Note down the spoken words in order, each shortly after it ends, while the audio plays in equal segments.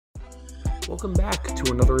Welcome back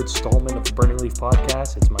to another installment of the Burning Leaf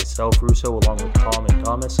Podcast. It's myself, Russo, along with Tom and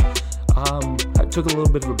Thomas. I took a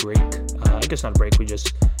little bit of a break. I guess not a break, we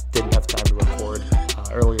just didn't have time to record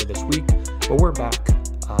earlier this week, but we're back.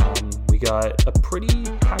 We got a pretty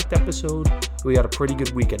packed episode. We got a pretty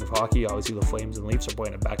good weekend of hockey. Obviously, the Flames and Leafs are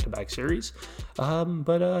playing a back-to-back series.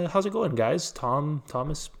 But how's it going, guys? Tom,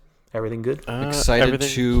 Thomas, everything good? Excited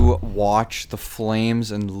to watch the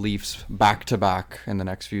Flames and Leafs back-to-back in the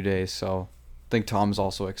next few days, so I think Tom's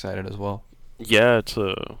also excited as well. Yeah, it's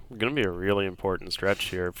going to be a really important stretch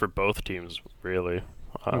here for both teams, really.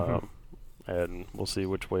 And we'll see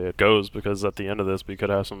which way it goes, because at the end of this, we could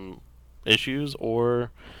have some issues,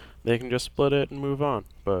 or they can just split it and move on.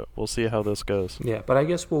 But we'll see how this goes. Yeah, but I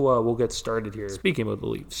guess we'll get started here. Speaking about the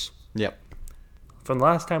Leafs. Yep. From the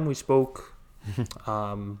last time we spoke,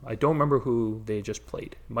 I don't remember who they just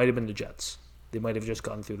played. It might have been the Jets. They might have just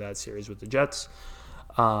gone through that series with the Jets.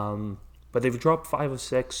 But they've dropped 5 of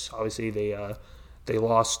 6. Obviously, they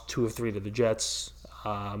lost 2 of 3 to the Jets,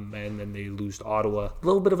 and then they lose to Ottawa. A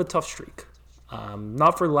little bit of a tough streak.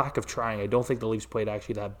 Not for lack of trying. I don't think the Leafs played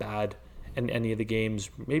actually that bad in any of the games,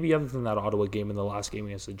 maybe other than that Ottawa game and the last game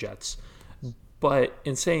against the Jets. But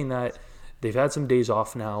in saying that, they've had some days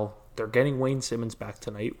off now. They're getting Wayne Simmons back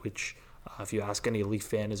tonight, which, if you ask any Leaf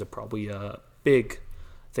fan, is probably a big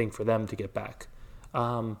thing for them to get back.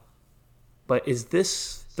 But is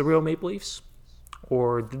this the real Maple Leafs,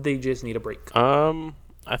 or did they just need a break? I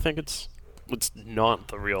think it's not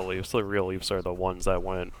the real Leafs. The real Leafs are the ones that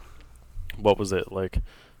went, what was it, like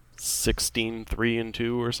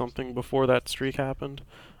 16-3-2 or something before that streak happened.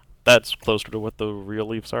 That's closer to what the real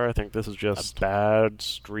Leafs are. I think this is just a bad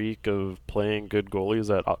streak of playing good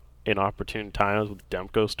goalies at inopportune times. With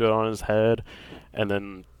Demko stood on his head, and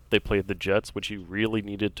then they played the Jets, which he really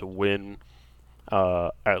needed to win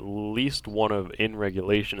at least one of in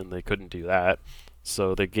regulation, and they couldn't do that.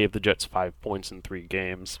 So they gave the Jets 5 points in 3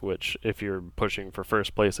 games, which if you're pushing for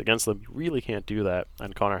first place against them, you really can't do that.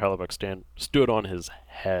 And Connor Hellebuyck stood on his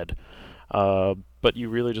head. But you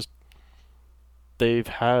really just... They've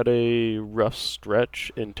had a rough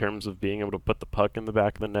stretch in terms of being able to put the puck in the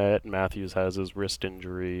back of the net. Matthews has his wrist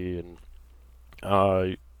injury,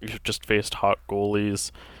 and you've just faced hot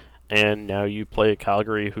goalies. And now you play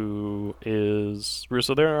Calgary, who is...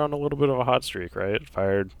 So they're on a little bit of a hot streak, right?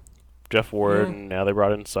 Fired Jeff Ward, and now they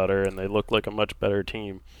brought in Sutter, and they look like a much better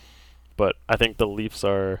team. But I think the Leafs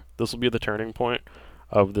are... This will be the turning point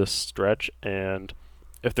of this stretch, and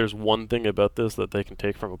if there's one thing about this that they can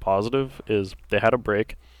take from a positive, is they had a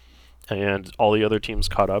break, and all the other teams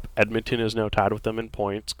caught up. Edmonton is now tied with them in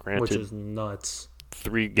points, granted. Which is nuts.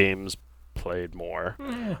 3 games played more.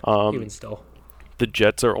 Even still. The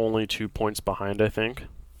Jets are only 2 points behind, I think,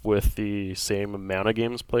 with the same amount of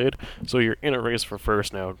games played. So you're in a race for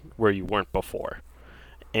first now where you weren't before.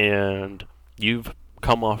 And you've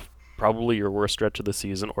come off probably your worst stretch of the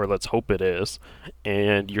season, or let's hope it is,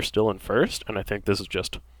 and you're still in first. And I think this is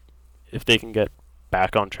just, if they can get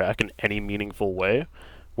back on track in any meaningful way,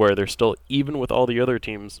 where they're still, even with all the other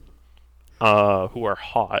teams who are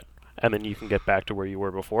hot, and then you can get back to where you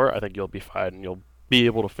were before, I think you'll be fine, and you'll be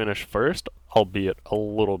able to finish first, albeit a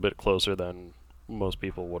little bit closer than most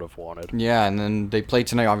people would have wanted. Yeah, and then they play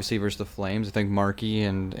tonight, obviously, versus the Flames. I think Markey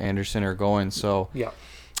and Anderson are going, so yeah.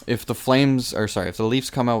 If the Leafs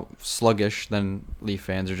come out sluggish, then Leaf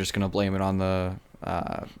fans are just going to blame it on the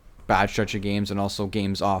bad stretch of games and also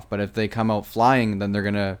games off. But if they come out flying, then they're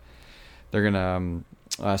gonna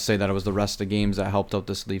say that it was the rest of the games that helped out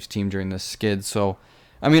this Leafs team during this skid. So,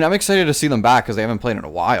 I mean, I'm excited to see them back because they haven't played in a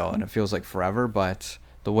while, and it feels like forever, but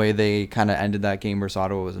the way they kind of ended that game versus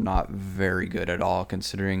Ottawa was not very good at all,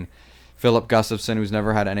 considering Philip Gustafsson, who's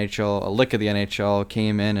never had a lick of the NHL,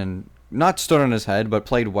 came in and not stood on his head, but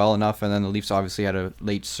played well enough, and then the Leafs obviously had a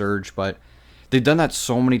late surge, but they've done that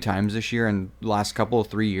so many times this year, and the last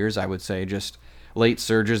 3 years, I would say, just late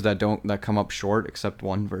surges that come up short, except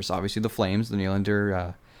one versus obviously the Flames. The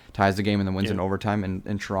Nylander ties the game and then wins in overtime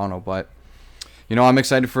in Toronto, but I'm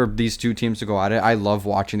excited for these two teams to go at it. I love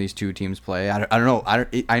watching these two teams play. I don't know.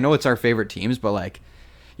 I know it's our favorite teams, but like,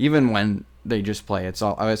 even when they just play, it's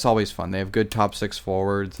always fun. They have good top 6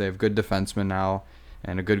 forwards. They have good defensemen now,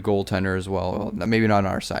 and a good goaltender as well. Maybe not on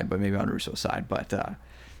our side, but maybe on Russo's side. But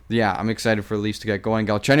yeah, I'm excited for the Leafs to get going.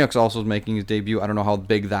 Galchenyuk's also making his debut. I don't know how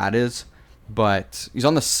big that is, but he's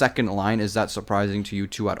on the second line. Is that surprising to you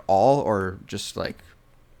two at all, or just like,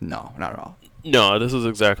 no, not at all? No, this is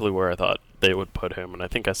exactly where I thought they would put him, and I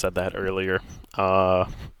think I said that earlier.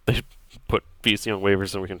 They put VC on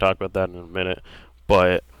waivers, and we can talk about that in a minute.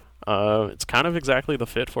 But it's kind of exactly the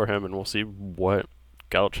fit for him, and we'll see what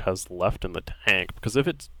Gouch has left in the tank. Because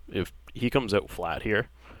if he comes out flat here,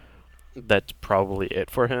 that's probably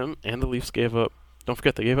it for him. And the Leafs gave up. Don't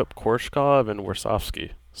forget they gave up Korshkov and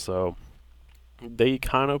Warsofsky. So they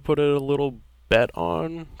kind of put a little bet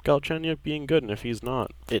on Galchenyuk being good, and if he's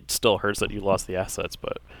not, it still hurts that you lost the assets,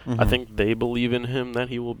 but I think they believe in him that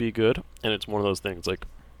he will be good, and it's one of those things, like,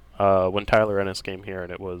 when Tyler Ennis came here,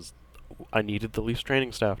 and it was, I needed the Leafs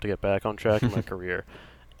training staff to get back on track in my career,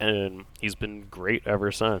 and he's been great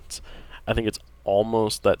ever since. I think it's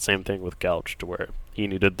almost that same thing with Gouch, to where he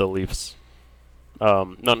needed the Leafs,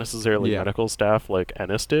 not necessarily medical staff like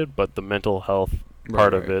Ennis did, but the mental health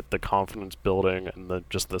part of it, the confidence building, and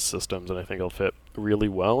just the systems, and I think he'll fit really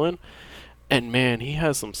well in. And man, he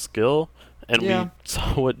has some skill, and we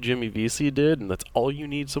saw what Jimmy Vesey did, and that's all you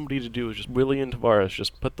need somebody to do is just Willie and Tavares,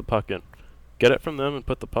 just put the puck in. Get it from them and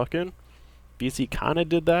put the puck in. Vesey kind of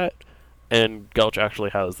did that, and Gouch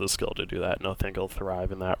actually has the skill to do that, and I think he'll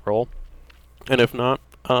thrive in that role. And if not,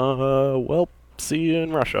 well, see you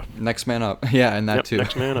in Russia. Next man up. Yeah, and that too.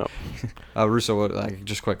 Next man up. Russo,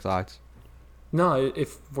 just quick thoughts. No,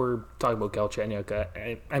 if we're talking about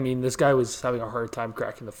Galchenyuk, I mean, this guy was having a hard time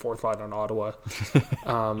cracking the fourth line on Ottawa.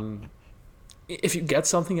 If you get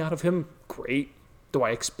something out of him, great. Do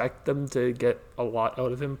I expect them to get a lot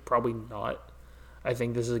out of him? Probably not. I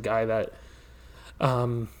think this is a guy that,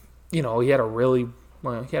 he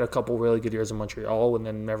had a couple really good years in Montreal, and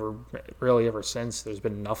then never really ever since. There's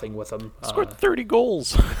been nothing with him. Scored 30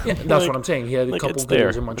 goals. Yeah, that's what I'm saying. He had a couple good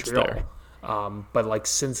years in Montreal. But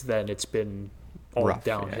since then, it's been all rough,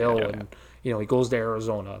 downhill, and he goes to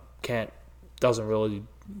Arizona, doesn't really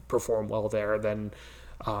perform well there. Then,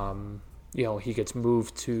 he gets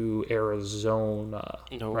moved to Arizona,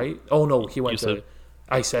 right? Oh no, he went to.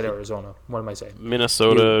 I said Arizona. What am I saying?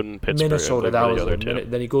 Minnesota and Pittsburgh. Minnesota, that was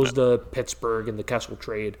it. Then he goes to Pittsburgh in the Kessel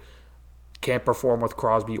trade. Can't perform with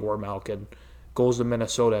Crosby or Malkin. Goes to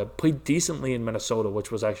Minnesota. Played decently in Minnesota,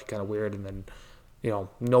 which was actually kind of weird. And then,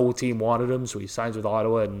 no team wanted him, so he signs with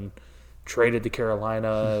Ottawa and traded to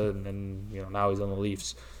Carolina. And then, now he's on the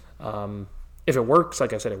Leafs. If it works,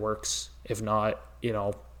 like I said, it works. If not,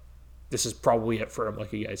 this is probably it for him,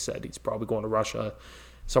 like you guys said. He's probably going to Russia,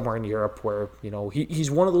 somewhere in Europe where,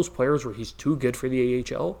 he's one of those players where he's too good for the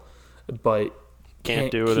AHL, but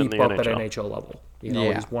can't do it keep up NHL. At NHL level.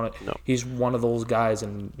 He's one of those guys,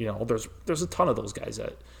 and, there's a ton of those guys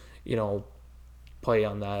that, play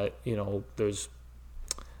on that, there's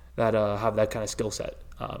that have that kind of skill set.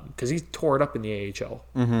 Because he tore it up in the AHL,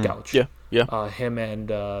 Gouch. Yeah. Him and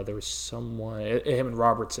there was someone, him and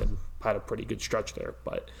Robertson had a pretty good stretch there,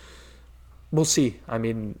 but we'll see. I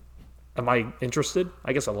mean, am I interested?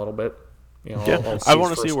 I guess a little bit. I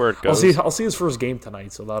want to see where it goes. I'll see his first game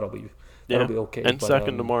tonight, so that'll be okay. And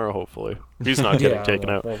second tomorrow, hopefully. He's not getting taken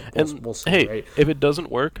out. We'll see, hey, right? If it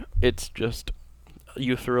doesn't work, it's just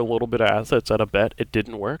you threw a little bit of assets at a bet. It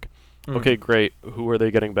didn't work. Okay, great. Who are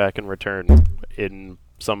they getting back in return in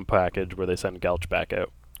some package where they send Gouch back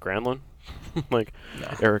out? Granlund?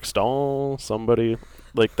 Eric Stahl? Somebody?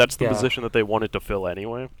 That's the position that they wanted to fill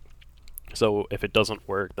anyway. So if it doesn't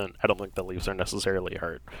work, then I don't think the Leafs are necessarily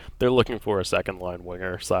hurt. They're looking for a second-line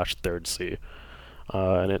winger / third C.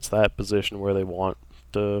 And it's that position where they want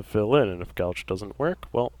to fill in. And if Gouch doesn't work,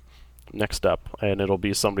 well, next step. And it'll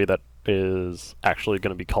be somebody that is actually going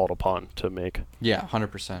to be called upon to make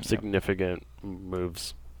 100% significant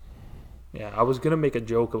moves. Yeah, I was going to make a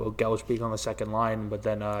joke about Gouch being on the second line, but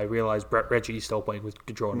then I realized Brett Ritchie's still playing with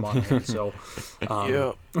Gaudreau and Monahan. So,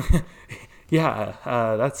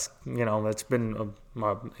 that's that's been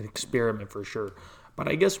an experiment for sure. But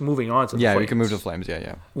I guess moving on to the Flames. We can move to the Flames.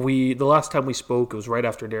 The last time we spoke, it was right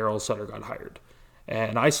after Daryl Sutter got hired,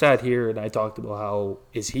 and I sat here and I talked about how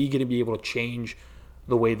is he going to be able to change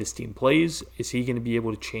the way this team plays? Is he going to be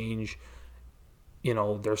able to change,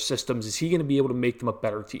 their systems? Is he going to be able to make them a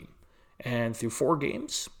better team? And through 4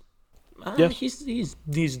 games,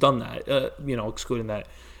 he's done that. Excluding that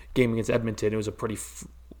game against Edmonton, it was a pretty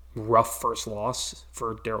rough first loss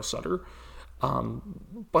for Daryl Sutter.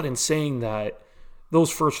 But in saying that,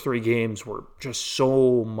 those first 3 games were just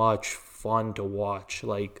so much fun to watch.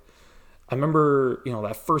 I remember,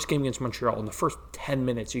 that first game against Montreal, in the first 10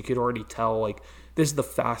 minutes, you could already tell, this is the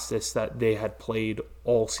fastest that they had played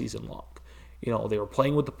all season long. They were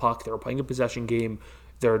playing with the puck. They were playing a possession game.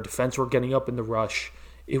 Their defense were getting up in the rush.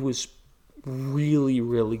 It was really,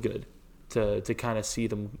 really good to kind of see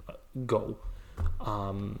them go.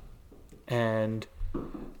 And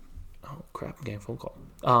oh crap, I'm getting a phone call.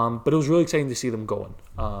 But it was really exciting to see them going.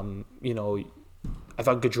 I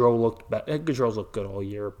thought Gaudreau looked better. Gaudreau's looked good all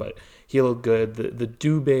year, but he looked good. The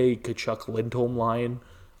Dubé, Kachuk, Lindholm line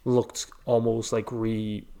looked almost like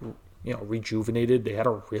rejuvenated. They had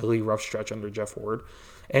a really rough stretch under Jeff Ward.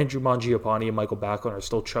 Andrew Mangiapane and Michael Backlund are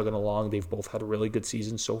still chugging along. They've both had a really good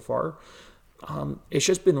season so far. It's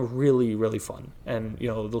just been really, really fun. And,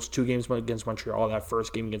 those 2 games against Montreal, that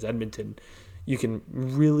first game against Edmonton, you can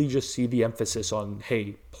really just see the emphasis on,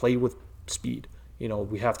 hey, play with speed.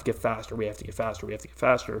 We have to get faster. We have to get faster. We have to get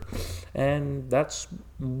faster. And that's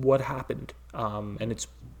what happened. And it's,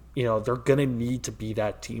 they're going to need to be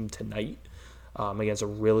that team tonight against a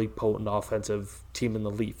really potent offensive team in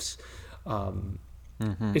the Leafs.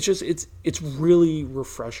 It's just, it's really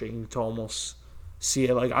refreshing to almost see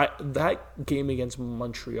it. Like that game against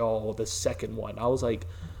Montreal, the second one, I was like,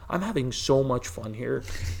 I'm having so much fun here.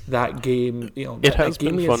 That game, it has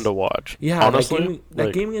been fun to watch. Yeah, honestly,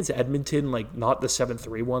 that game against Edmonton, like not the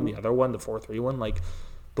 7-3 one, the other one, the 4-3 one, like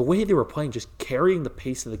the way they were playing, just carrying the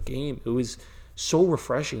pace of the game, it was so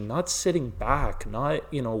refreshing. Not sitting back,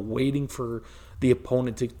 not waiting for the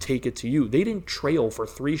opponent to take it to you. They didn't trail for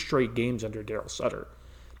 3 straight games under Daryl Sutter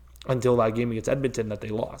until that game against Edmonton that they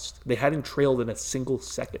lost. They hadn't trailed in a single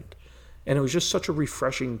second, and it was just such a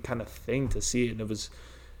refreshing kind of thing to see. And it was.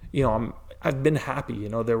 I've been happy.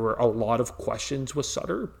 There were a lot of questions with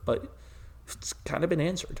Sutter, but it's kind of been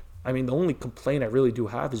answered. I mean, the only complaint I really do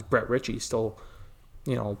have is Brett Ritchie still,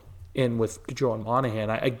 in with Joe and Monahan.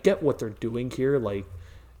 I get what they're doing here. Like,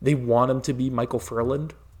 they want him to be Michael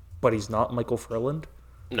Furland, but he's not Michael Furland.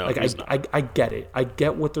 No, like he's not. I get it. I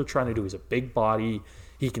get what they're trying to do. He's a big body.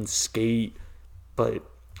 He can skate. But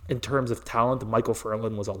in terms of talent, Michael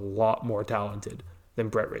Furland was a lot more talented than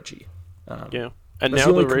Brett Ritchie. Yeah. And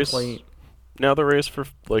now the race for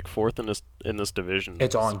like 4th in this division.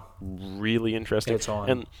 It's on. Really interesting. It's on.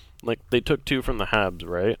 And like they took 2 from the Habs,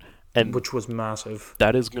 right? And which was massive.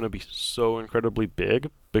 That is going to be so incredibly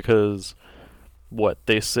big because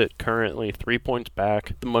they sit currently 3 points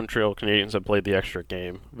back. The Montreal Canadiens have played the extra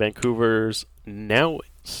game. Vancouver's now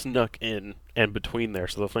snuck in and between there,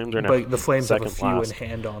 so the Flames are now. But the Flames have a few last. in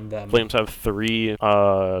hand on them. Flames have 3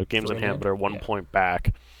 games in hand, but are 1 point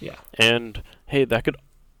back. Yeah. And hey, that could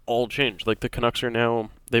all change. Like the Canucks are now,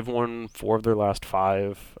 they've won 4 of their last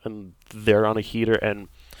 5, and they're on a heater. And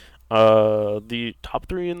the top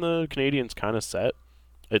 3 in the Canadiens kind of set.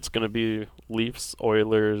 It's going to be Leafs,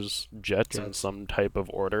 Oilers, Jets in some type of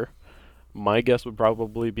order. My guess would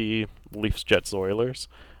probably be Leafs, Jets, Oilers.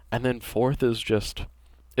 And then 4th is just,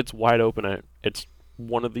 it's wide open. It's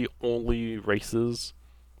one of the only races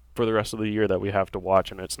for the rest of the year that we have to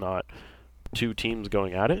watch, and it's not 2 teams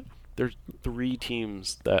going at it. There's 3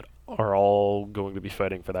 teams that are all going to be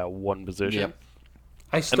fighting for that one position. Yep.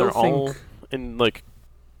 I and still they're think all in like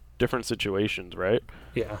different situations, right?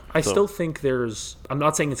 Yeah. I still think I'm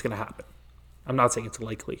not saying it's going to happen. I'm not saying it's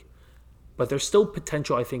likely. But there's still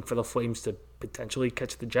potential, I think, for the Flames to potentially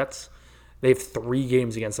catch the Jets. They have 3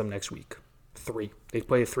 games against them next week. 3. They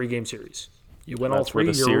play a 3-game series. You win all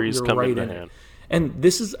 3, you're right in it. And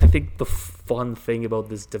this is, I think, the fun thing about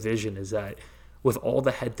this division is that with all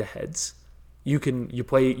the head-to-heads, you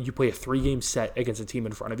play a 3-game set against a team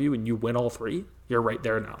in front of you, and you win all 3. You're right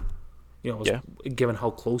there now. Given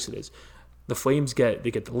how close it is. The Flames get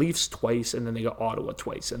the Leafs twice, and then they got Ottawa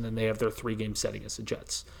twice, and then they have their 3-game set against the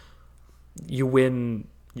Jets. You win.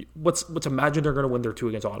 Let's imagine they're going to win their 2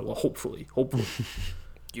 against Ottawa. Hopefully.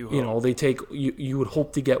 They take. You would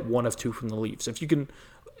hope to get 1 of 2 from the Leafs. If you can,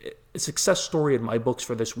 a success story in my books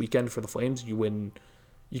for this weekend for the Flames. You win.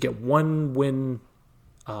 You get 1 win.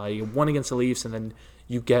 You get 1 against the Leafs, and then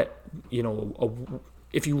you get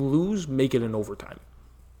if you lose, make it in overtime.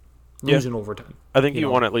 Lose in overtime. I think you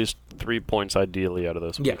want at least 3 points ideally out of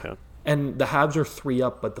this weekend. Yeah. And the Habs are 3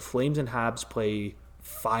 up, but the Flames and Habs play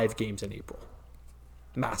 5 games in April.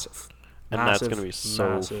 Massive. And that's going to be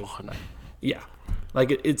so fun. Yeah.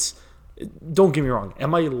 Like, it's... Don't get me wrong.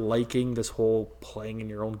 Am I liking this whole playing in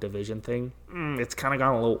your own division thing? It's kind of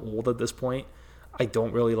gotten a little old at this point. I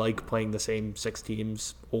don't really like playing the same 6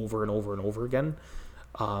 teams over and over and over again.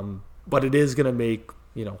 But it is going to make,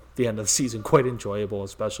 the end of the season quite enjoyable,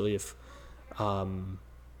 especially if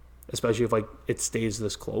like it stays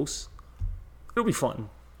this close. It'll be fun,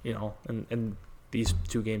 and these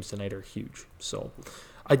 2 games tonight are huge. So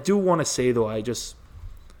I do want to say, though,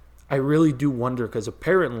 I really do wonder, because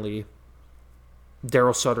apparently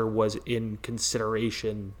Daryl Sutter was in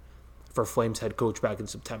consideration for Flames head coach back in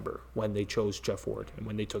September when they chose Jeff Ward and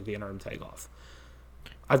when they took the interim tag off.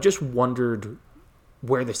 I've just wondered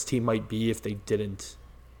where this team might be if they didn't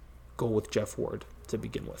go with Jeff Ward to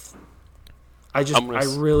begin with. I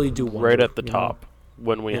really do wonder. Right at the top,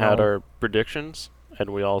 when we had our predictions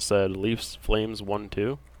and we all said Leafs, Flames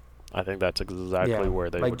 1-2, I think that's exactly where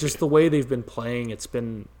they like would just be. the way they've been playing. It's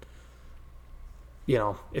been,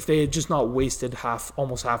 if they had just not wasted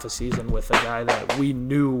almost half a season with a guy that we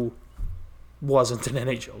knew wasn't an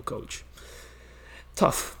NHL coach.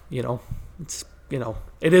 Tough, It's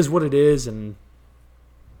it is what it is, and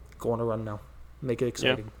go on a run now, make it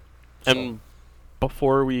exciting. Yeah. And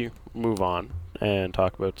before we move on and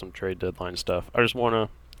talk about some trade deadline stuff, I just want to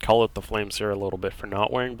call out the Flames here a little bit for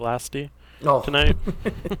not wearing Blasty tonight.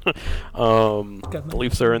 The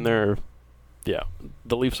Leafs are in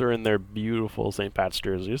their beautiful St. Pat's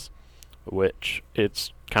jerseys, which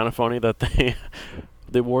it's kind of funny that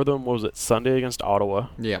they wore them. What was it, Sunday against Ottawa?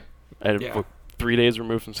 Yeah. And 3 days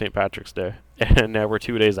removed from St. Patrick's Day, and now we're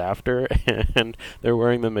 2 days after, and they're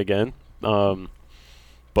wearing them again.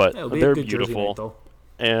 But they're beautiful, night,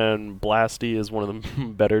 and Blasty is one of the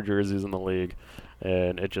better jerseys in the league,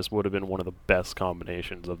 and it just would have been one of the best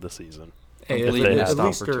combinations of the season. Hey, at least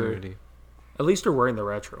they're wearing the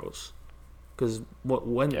retros, because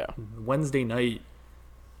Wednesday night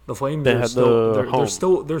the Flames they're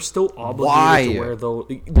still obligated to wear those.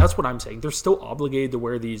 That's what I'm saying. They're still obligated to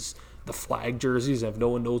wear the flag jerseys. And if no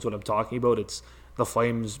one knows what I'm talking about, it's the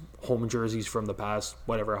Flames home jerseys from the past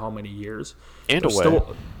how many years. And away.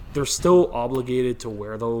 They're still obligated to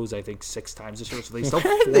wear those, I think, 6 times this year. So they still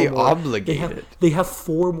have obligated. They have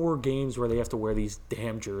 4 more games where they have to wear these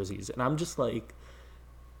damn jerseys. And I'm just like,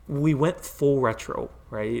 we went full retro,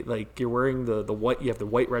 right? Like, you're wearing the white, you have the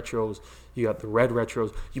white retros, you got the red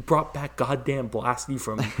retros. You brought back goddamn Blasty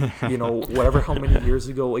from, how many years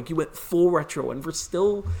ago. Like, you went full retro, and we're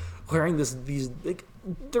still wearing these like,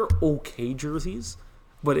 they're okay jerseys,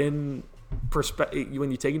 but in when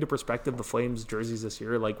you take into perspective the Flames jerseys this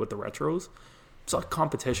year, like with the retros, it's a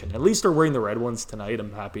competition. At least they're wearing the red ones tonight.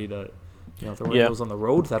 I'm happy that if they're wearing those on the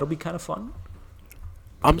road, that'll be kind of fun.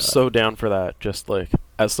 I'm so down for that. Just like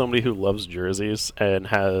as somebody who loves jerseys and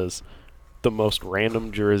has the most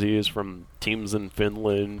random jerseys from teams in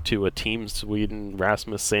Finland to a Team Sweden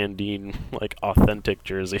Rasmus Sandin like authentic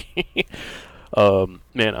jersey. Man,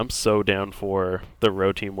 I'm so down for the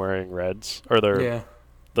road team wearing reds or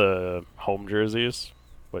the home jerseys,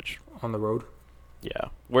 which on the road. Yeah,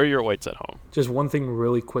 wear your whites at home. Just one thing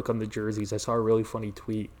really quick on the jerseys. I saw a really funny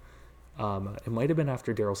tweet. It might have been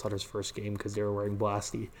after Daryl Sutter's first game because they were wearing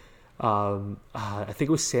Blasty. I think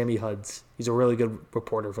it was Sammy Huds. He's a really good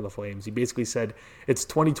reporter for the Flames. He basically said it's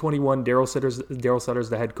 2021. Daryl Sutter's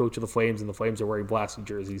the head coach of the Flames, and the Flames are wearing Blasty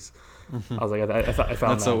jerseys. I was like, I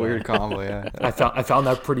found that's a weird combo. Yeah, I found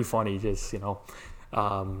that pretty funny. Just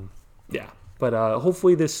yeah. But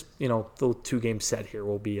hopefully this the 2-game set here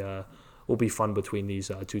will be fun between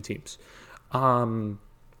these 2 teams.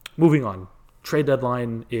 Moving on. Trade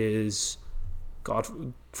deadline is, God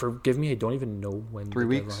forgive me, I don't even know when the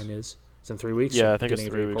deadline is. It's in 3 weeks. Yeah, I think it's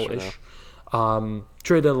 3 weeks now.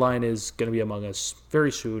 Trade deadline is going to be among us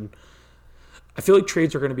very soon. I feel like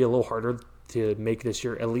trades are going to be a little harder to make this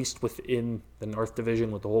year, at least within the North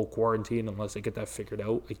Division with the whole quarantine, unless they get that figured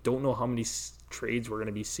out. I don't know how many trades we're going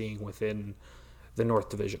to be seeing within the North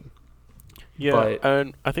Division. Yeah,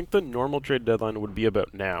 and I think the normal trade deadline would be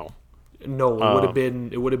about now. No, it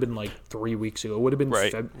would have been like 3 weeks ago. It would have been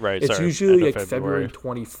right. It's usually like February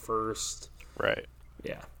 21st. Right.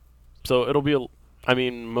 Yeah. So it'll be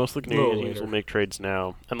most of the Canadian teams will make trades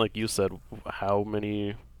now, and like you said, how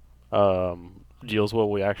many deals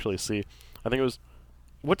will we actually see? I think it was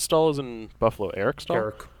what Stahl is in Buffalo? Eric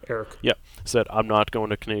Stahl. Eric. Yeah, said I'm not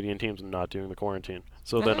going to Canadian teams and not doing the quarantine.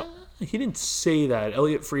 So then he didn't say that.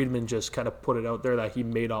 Elliot Friedman just kind of put it out there that he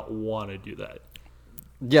may not want to do that.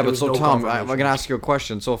 Yeah, but so Tom, I'm gonna ask you a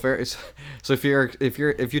question. So if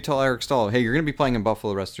you tell Eric Stahl, hey, you're gonna be playing in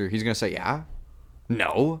Buffalo the rest of the year, he's gonna say, yeah,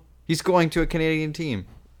 no, he's going to a Canadian team.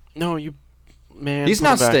 No, he's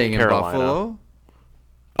not staying in Buffalo.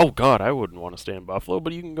 Oh God, I wouldn't want to stay in Buffalo,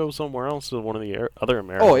 but you can go somewhere else to one of the other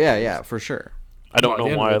Americans. Oh yeah, for sure. I don't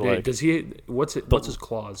know why. Like, does he? What's his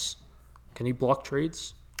clause? Can he block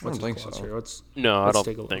trades? I don't think so. I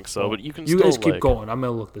don't think so. But you can. You guys keep going. I'm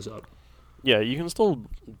gonna look this up. Yeah, you can still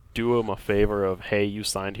do him a favor of, hey, you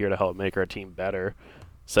signed here to help make our team better.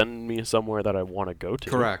 Send me somewhere that I want to go to.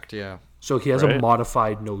 Correct, yeah. So he has a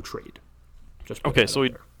modified no trade. Let's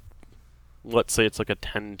say it's like a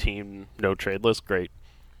 10-team no trade list. Great.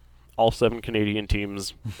 All 7 Canadian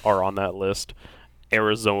teams are on that list.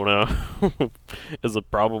 Arizona is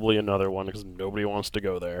probably another one because nobody wants to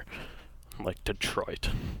go there. Like Detroit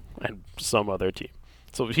and some other team.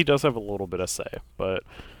 So he does have a little bit of say, but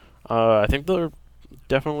I think there'll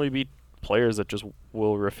definitely be players that just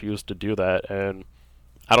will refuse to do that, and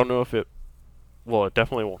I don't know if it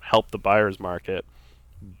definitely won't help the buyer's market,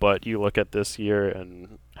 But you look at this year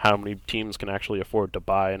and how many teams can actually afford to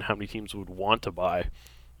buy and how many teams would want to buy.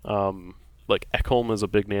 Like Ekholm is a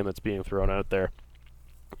big name that's being thrown out there.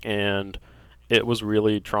 And it was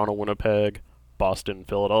really Toronto, Winnipeg, Boston,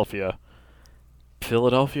 Philadelphia.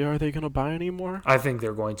 Philadelphia, are they going to buy anymore? I think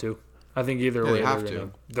they're going to. I think either way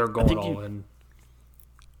they're going all in.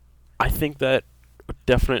 I think that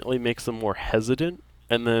definitely makes them more hesitant,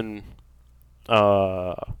 and then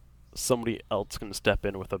somebody else can step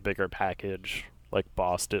in with a bigger package, like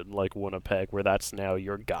Boston, like Winnipeg, where that's now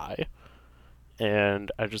your guy.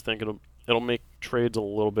 And I just think it'll make trades a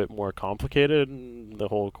little bit more complicated, and the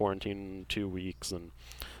whole quarantine 2 weeks, and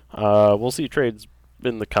we'll see trades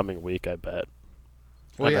in the coming week, I bet.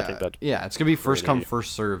 Well, I think it's gonna be first come,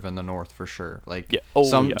 first serve in the North for sure. Like,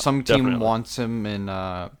 some team definitely wants him in.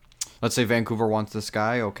 Let's say Vancouver wants this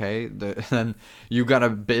guy. Okay, then you gotta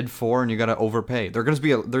bid for and you gotta overpay. There's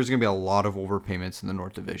gonna be a lot of overpayments in the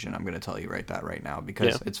North Division. I'm gonna tell you right now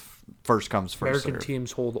because it's first comes first American serve.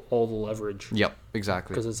 teams hold all the leverage. Yep,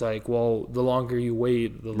 exactly. Because it's like, well, the longer you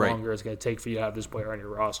wait, the longer it's gonna take for you to have this player on your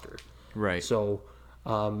roster. Right. So,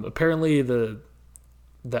 apparently the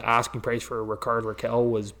asking price for Rickard Rakell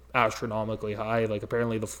was astronomically high. Like,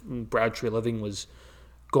 apparently the Brad Treliving was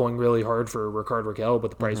going really hard for Rickard Rakell,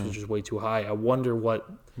 but the price was just way too high. I wonder what...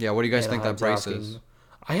 Yeah, what do you guys think that Anaheim's price asking. is?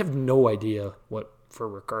 I have no idea what for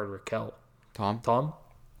Rickard Rakell. Tom?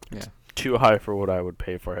 Yeah. too high for what I would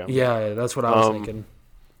pay for him. Yeah, that's what I was thinking.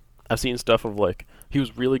 I've seen stuff of, like, he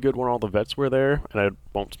was really good when all the vets were there, and I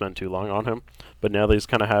won't spend too long on him. But now that he's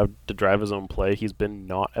kind of had to drive his own play, he's been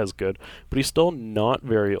not as good. But he's still not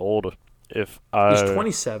very old. He's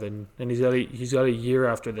 27, and he's got a year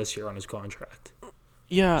after this year on his contract.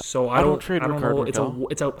 Yeah, so I don't trade know. Rickard.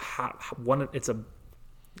 It's a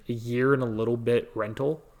year and a little bit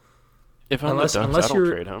rental. If I'm the Ducks, I don't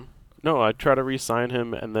trade him. No, I'd try to re-sign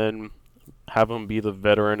him and then have him be the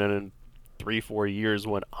veteran, and in 3-4 years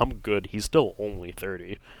when I'm good, he's still only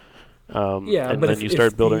 30. And then you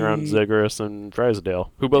start building around Zegras and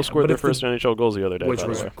Drysdale, who both scored their first NHL goals the other day. Which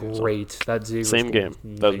was great. That Zegras same game.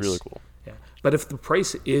 Nice. That was really cool. Yeah, but if the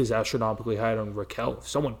price is astronomically high on Rakell, if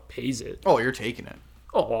someone pays it, you're taking it.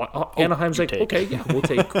 Anaheim's like, okay, yeah, we'll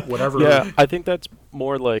take whatever. Yeah, I think that's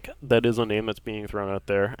more like that is a name that's being thrown out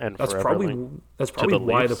there, and that's probably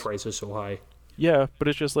why the price is so high. Yeah, but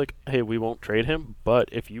it's just like, hey, we won't trade him, but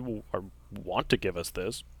if you want to give us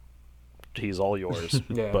this, he's all yours.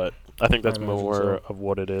 Yeah, but I think that's more of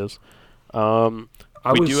what it is. Oh,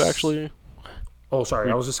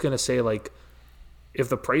 sorry. I was just gonna say, like, if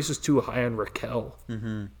the price is too high on Rakell,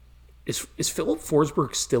 is Philip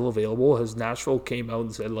Forsberg still available? Has Nashville came out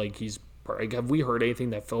and said, like, have we heard anything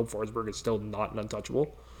that Philip Forsberg is still not an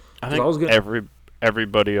untouchable? I think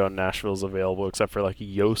everybody on Nashville is available except for, like,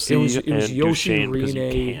 Yossi and Duchesne, because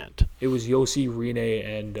you can't. It was Yossi, Rene,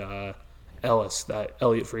 and Ellis that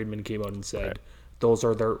Elliot Friedman came out and said those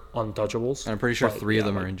are their untouchables. And I'm pretty sure 3 of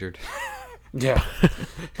them are injured. Yeah.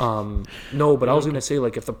 No, but I was going to say,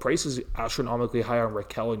 like, if the price is astronomically high on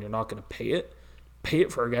Rakell and you're not going to pay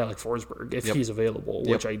it for a guy like Forsberg if he's available,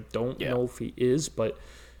 which I don't know if he is, but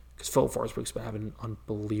because Philip Forsberg's been having an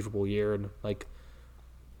unbelievable year, and, like,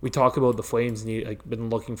 we talk about the Flames been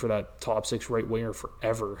looking for that top 6 right winger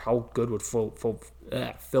forever. How good would Philip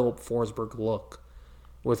Forsberg look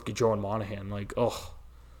with Gaudreau and Monahan? Like,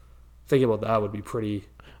 thinking about that would be pretty.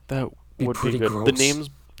 That would be good. Gross.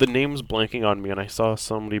 The name's blanking on me, and I saw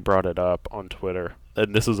somebody brought it up on Twitter,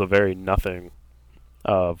 and this is a very nothing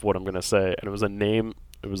of what I'm gonna say, and it was a name.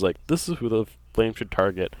 It was like, this is who the Flames should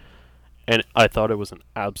target, and I thought it was an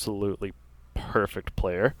absolutely perfect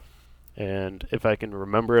player. And if I can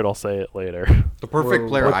remember it, I'll say it later. The perfect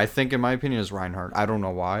player, I think, in my opinion, is Reinhart. I don't know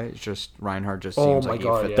why. It's just Reinhart just seems like he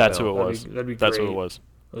fit. That's who it was. That'd be That's great. who it was.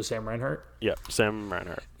 It was Sam Reinhart? Yeah, Sam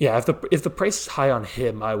Reinhart. Yeah, if the price is high on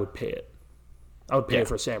him, I would pay it. I would pay it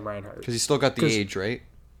for Sam Reinhart. Because he's still got the age, right?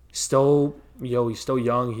 He's still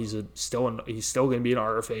young. He's still going to be an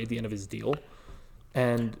RFA at the end of his deal.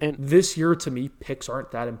 And this year, to me, picks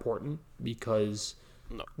aren't that important because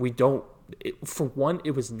we don't. For one,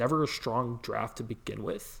 it was never a strong draft to begin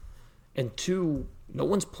with, and two, no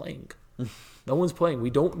one's playing. No one's playing. We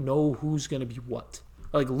don't know who's going to be what.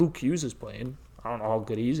 Like, Luke Hughes is playing. I don't know how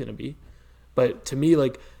good he's going to be, but to me,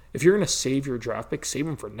 like, if you're going to save your draft pick, save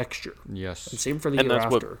him for next year. Yes, and save him for the year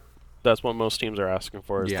after. That's what most teams are asking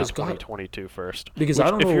for, is the 2022 first. Because I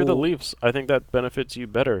don't know. If you're the Leafs, I think that benefits you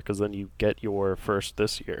better because then you get your first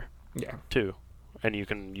this year. Yeah. Too. And you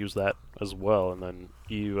can use that as well, and then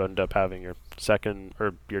you end up having your second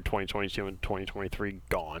or your 2022 and 2023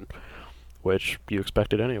 gone, which you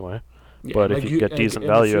expected anyway. Yeah, but if you get decent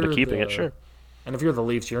value out of keeping it, sure. And if you're the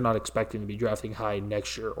Leafs, you're not expecting to be drafting high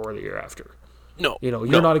next year or the year after. No,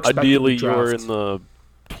 You're not expecting ideally to draft. you're in the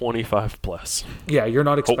 25 plus. Yeah, you're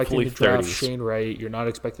not expecting Hopefully to draft 30s. Shane Wright. You're not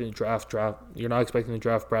expecting to draft. You're not expecting to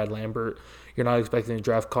draft Brad Lambert. You're not expecting to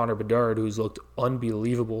draft Connor Bedard, who's looked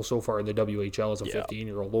unbelievable so far in the WHL as a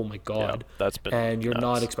 15-year-old. Oh my god, that's been And you're nuts.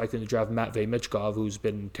 not expecting to draft Matvei Michkov, who's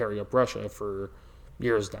been tearing up Russia for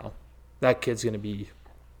years now. That kid's gonna be.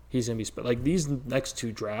 He's gonna be like these next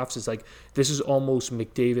two drafts. Is like this is almost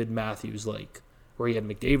McDavid Matthews like, where he had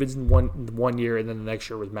McDavid's in one year and then the next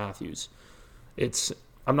year with Matthews.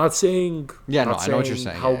 I'm not saying I know what you're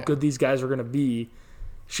saying. how good these guys are going to be.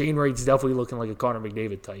 Shane Wright's definitely looking like a Connor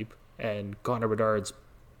McDavid type, and Connor Bedard's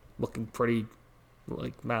looking pretty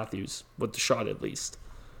like Matthews with the shot at least.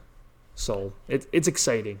 So it's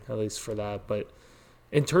exciting at least for that. But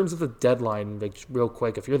in terms of the deadline, like real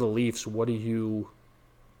quick, if you're the Leafs, what are you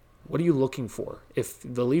looking for? If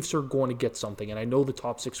the Leafs are going to get something, and I know the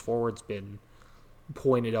top 6 forwards been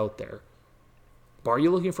pointed out there, but are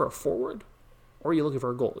you looking for a forward? Or are you looking for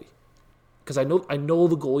a goalie? Because I know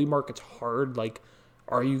the goalie market's hard. Like,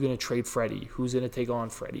 are you going to trade Freddie? Who's going to take on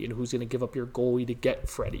Freddie? And who's going to give up your goalie to get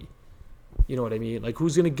Freddie? You know what I mean? Like,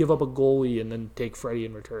 who's going to give up a goalie and then take Freddie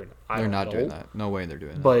in return? They're not doing that. No way they're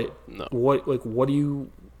doing that. But No. what do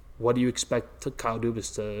you expect Kyle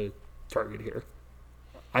Dubas to target here?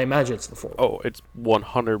 I imagine it's the forward. Oh, it's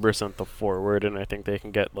 100% the forward, and I think they can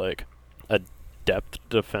get like a depth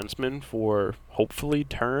defenseman for hopefully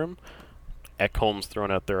term. Ekholm's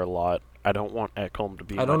thrown out there a lot. I don't want Ekholm to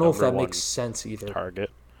be I don't my know if that number one makes sense either.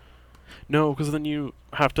 target. No, because then you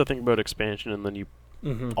have to think about expansion, and then you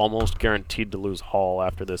almost guaranteed to lose Hall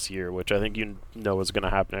after this year, which I think you know is going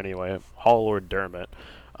to happen anyway. Hall or Dermott.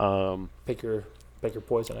 Pick your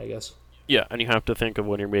poison, I guess. Yeah, and you have to think of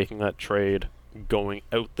when you're making that trade, going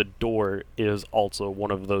out the door is also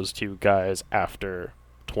one of those two guys after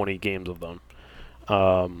 20 games of them.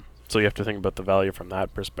 So you have to think about the value from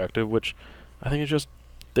that perspective, which I think it's just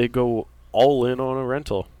they go all in on a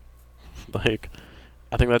rental. Like,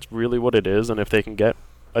 I think that's really what it is, and if they can get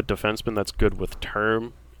a defenseman that's good with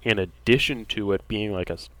term, in addition to it being like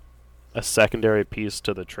a secondary piece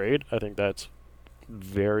to the trade, I think that's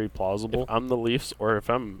very plausible. If I'm the Leafs, or if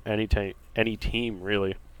I'm any team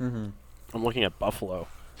really, I'm looking at Buffalo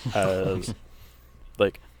as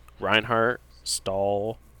like Reinhart,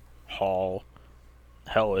 Stahl, Hall.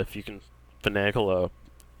 Hell, if you can finagle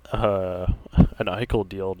an Eichel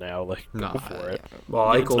deal now, like go for it.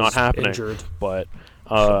 Well, It's not Eichel's happening, injured. but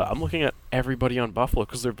I'm looking at everybody on Buffalo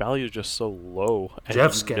because their value is just so low. And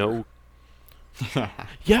Jeff you Skinner. know-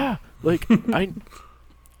 yeah, like I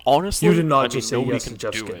honestly, You did not I mean, just say nobody yes can to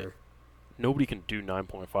Jeff do Skinner. it. Nobody can do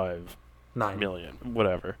 9.5 9 million,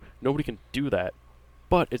 whatever. Nobody can do that,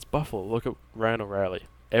 but it's Buffalo. Look at Ryan O'Reilly.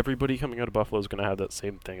 Everybody coming out of Buffalo is going to have that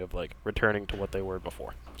same thing of like returning to what they were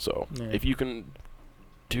before. So if you can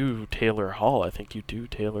do Taylor Hall, I think you do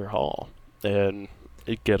Taylor Hall, and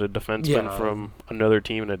get a defenseman from another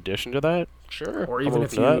team in addition to that. Sure, Or even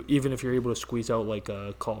if you're able to squeeze out like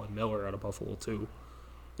Colin Miller out of Buffalo too,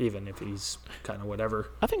 even if he's kind of whatever.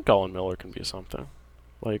 I think Colin Miller can be something.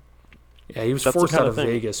 Like, Yeah, he was that's the forced kind out of of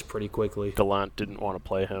thing. Vegas pretty quickly. Gallant didn't want to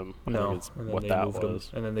play him. I No, think it's and then what they that moved was.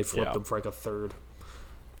 him, and then they flipped him for like a third.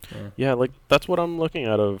 Yeah, like that's what I'm looking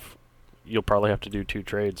at. Of you'll probably have to do 2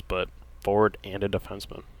 trades, but forward and a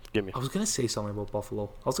defenseman. Give me. I was gonna say something about Buffalo.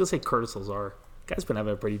 I was gonna say Curtis Lazar. Guy's been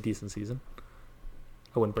having a pretty decent season.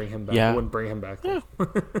 I wouldn't bring him back. Yeah. I wouldn't bring him back. Though.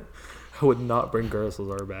 I would not bring Curtis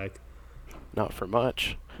Lazar back. Not for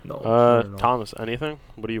much. No. Thomas, anything?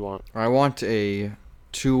 What do you want? I want a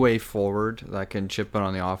two-way forward that can chip in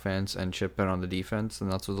on the offense and chip in on the defense,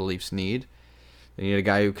 and that's what the Leafs need. They need a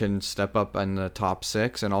guy who can step up in the top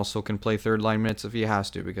 6 and also can play third-line minutes if he has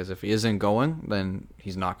to, because if he isn't going, then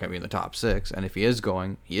he's not going to be in the top 6, and if he is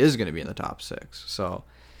going, he is going to be in the top 6. So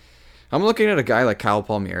I'm looking at a guy like Kyle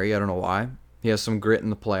Palmieri. I don't know why. He has some grit in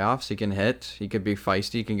the playoffs. He can hit. He could be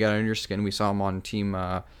feisty. He can get under your skin. We saw him on Team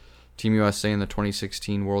USA in the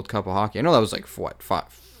 2016 World Cup of Hockey. I know that was like, what,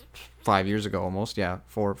 5 years ago almost. Yeah,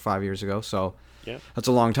 4 or 5 years ago. So Yeah. that's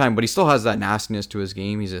a long time. But he still has that nastiness to his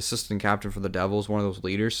game. He's assistant captain for the Devils, one of those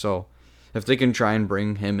leaders. So if they can try and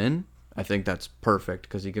bring him in, I think that's perfect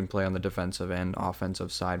because he can play on the defensive and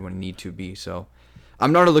offensive side when need to be. So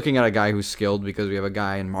I'm not looking at a guy who's skilled because we have a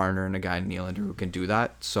guy in Marner and a guy in Nylander who can do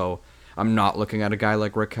that. So I'm not looking at a guy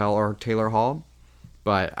like Raquel or Taylor Hall,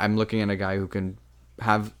 but I'm looking at a guy who can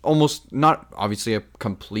have almost not obviously a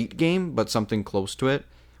complete game, but something close to it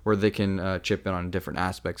where they can chip in on different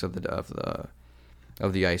aspects of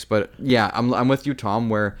the ice. But yeah, I'm with you, Tom,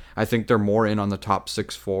 where I think they're more in on the top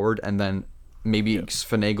 6 forward, and then maybe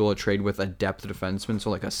finagle a trade with a depth defenseman, so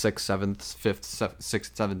like a 6th, 7th, 5th,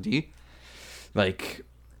 6th, 7th D. Like,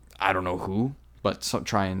 I don't know who, but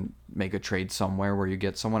try and make a trade somewhere where you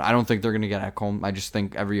get someone. I don't think they're going to get Ekholm. I just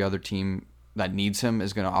think every other team that needs him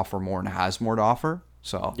is going to offer more and has more to offer.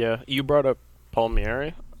 So yeah, you brought up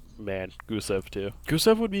Palmieri. Man, Gusev too.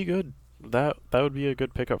 Gusev would be good. That would be a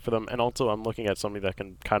good pickup for them. And also, I'm looking at somebody that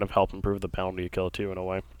can kind of help improve the penalty kill too in a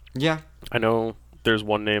way. Yeah, I know there's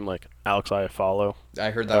one name like Alex Iafallo.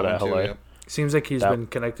 I heard that one too. LA. Yeah. Seems like he's been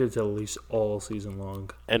connected to at least all season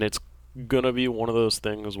long. And it's gonna be one of those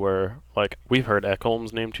things where, like, we've heard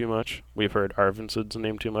Ekholm's name too much. We've heard Arvidsson's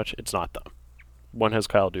name too much. It's not them. When has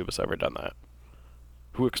Kyle Dubas ever done that?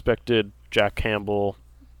 Who expected Jack Campbell,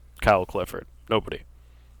 Kyle Clifford? Nobody.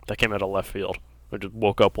 That came out of left field. I just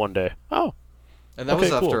woke up one day. Oh. And that okay,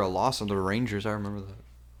 was after cool. a loss of the Rangers. I remember that.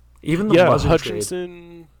 Even the Muzzin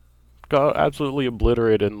Hutchinson got absolutely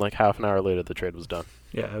obliterated, and like half an hour later, the trade was done.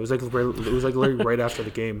 Yeah, it was like literally right after the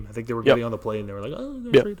game. I think they were getting on the plane, and they were like, "Oh,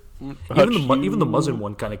 we're gonna trade." Even the Muzzin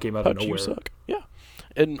one kind of came out of nowhere. You suck. Yeah,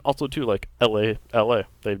 and also too, like LA,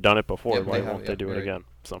 they've done it before. Yep, Why won't they do it again?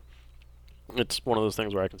 So it's one of those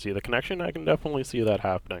things where I can see the connection. I can definitely see that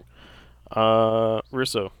happening.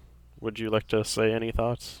 Russo, would you like to say any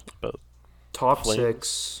thoughts about top Flames?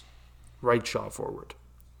 6 right shot forward?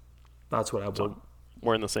 That's what I want. So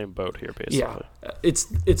we're in the same boat here, basically. Yeah, it's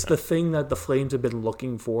the thing that the Flames have been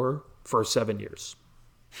looking for 7 years.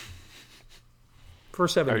 For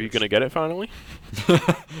 7 Are years. you going to get it finally?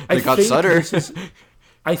 They got Sutter.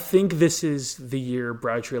 I think this is the year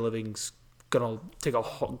Brad Treliving's going to take a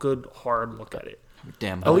good, hard look at it.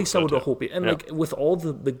 Damn. At least I would hope it. And like with all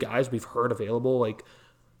the guys we've heard available, like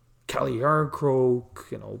Kelly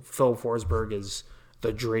Yarncroke, Phil Forsberg is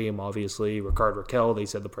the dream, obviously. Ricard Raquel, they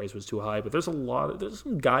said the price was too high, but there's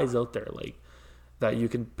some guys out there like that you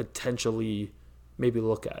can potentially maybe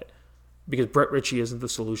look at, because Brett Ritchie isn't the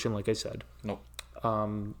solution, like I said. Nope.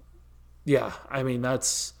 Yeah, I mean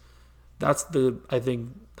that's I think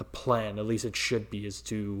the plan, at least it should be, is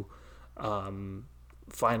to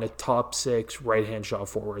find a top 6 right-hand shot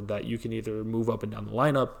forward that you can either move up and down the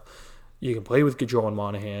lineup, you can play with Gaudreau and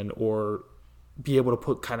Monahan, or be able to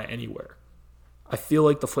put kind of anywhere. I feel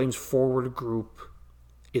like the Flames forward group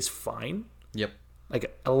is fine. Yep.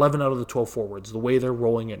 Like 11 out of the 12 forwards, the way they're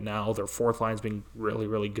rolling it now, their fourth line's been really,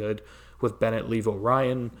 really good with Bennett, Levo,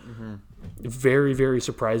 Ryan. Mm-hmm. Very, very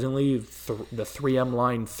surprisingly, the 3M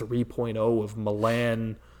line 3.0 of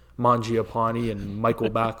Milan, Mangiapane, and Michael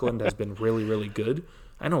Backlund has been really, really good.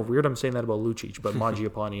 I know, weird I'm saying that about Lucic, but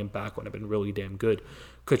Mangiapane and Backlund have been really damn good.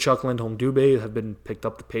 Kachuk, Lindholm, Dubé have been picked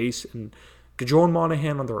up the pace, and Gaudreau and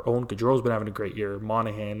Monahan on their own. Gaudreau's been having a great year.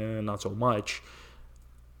 Monahan, not so much.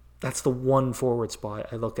 That's the one forward spot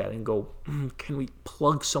I look at and go, can we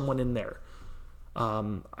plug someone in there?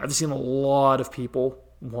 I've seen a lot of people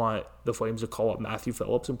want the Flames to call up Matthew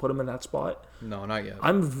Phillips and put him in that spot. No, not yet.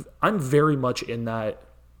 I'm very much in that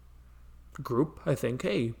group. I think,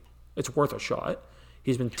 hey, it's worth a shot.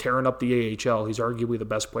 He's been tearing up the AHL. He's arguably the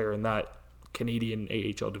best player in that Canadian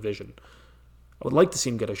AHL division. I would like to see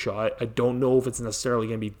him get a shot. I don't know if it's necessarily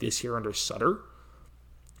going to be this year under Sutter.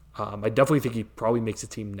 I definitely think he probably makes a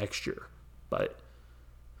team next year. But,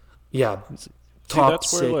 yeah, top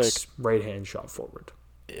 6 right-hand shot forward.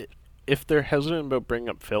 If they're hesitant about bringing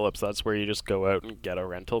up Phillips, that's where you just go out and get a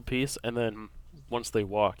rental piece, and then once they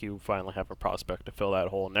walk, you finally have a prospect to fill that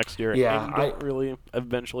hole next year, and you don't really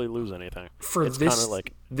eventually lose anything. It's kind of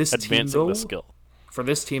like advancing the skill. For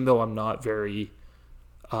this team, though, I'm not very...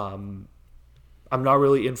 I'm not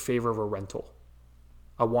really in favor of a rental.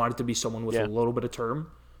 I want it to be someone with a little bit of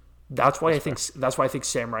term. That's why I think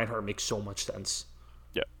Sam Reinhart makes so much sense.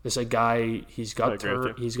 Yeah, this a guy. He's got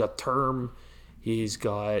term. He's got term. He's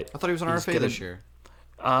got. I thought he was an RFA this year.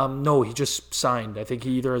 No, he just signed. I think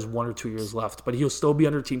he either has 1 or 2 years left, but he'll still be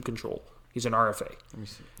under team control. He's an RFA. Let me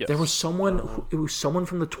see. Yes. There was someone. It was someone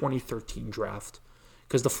from the 2013 draft,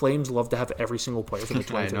 because the Flames love to have every single player from the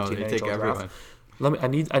 2013 NHL draft.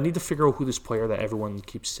 I need to figure out who this player that everyone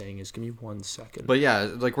keeps saying is. Give me 1 second. But yeah,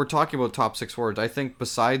 like we're talking about top 6 forwards. I think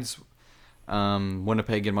besides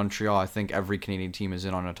Winnipeg and Montreal, I think every Canadian team is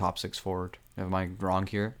in on a top 6 forward. Am I wrong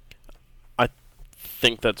here? I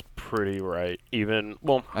think that's pretty right. Even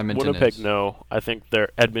Edmonton Winnipeg, is. no. I think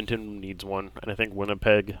Edmonton needs one, and I think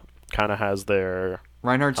Winnipeg kind of has their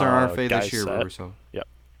Reinhardt's an RFA this year, so. Yep.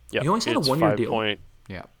 He only signed a 1-year deal.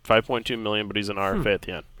 $5.2 million, but he's an RFA at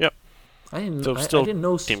the end. Yep. I didn't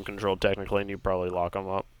know team control technically, and you probably lock him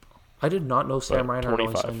up. I did not know Sam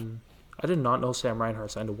Reinhart signed. I did not know Sam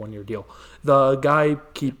Reinhart signed a 1-year deal. The guy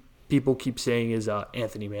people keep saying is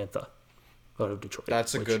Anthony Mantha out of Detroit.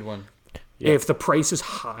 That's a good one. Yeah. If the price is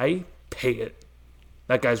high, pay it.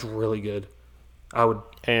 That guy's really good. I would.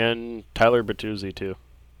 And Tyler Bertuzzi too.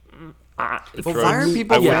 But Detroit. why are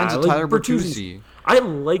people Yeah, fans of like Tyler Bertuzzi's- Bertuzzi? I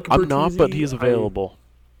like Bertuzzi. I'm not, but he's available.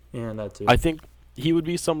 Yeah, that too. I think he would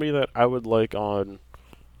be somebody that I would like on,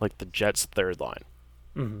 like, the Jets' third line.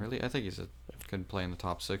 Mhm. Really? I think he's a good play in the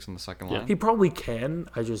top 6 in the second Yeah. line. He probably can.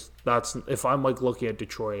 That's if I'm like looking at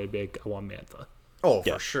Detroit, I'd be like, I want Mantha. Oh,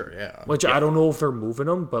 Yeah. for sure, yeah. Which Yeah. I don't know if they're moving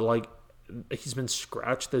him, but like he's been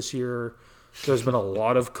scratched this year. There's been a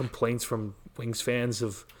lot of complaints from Wings fans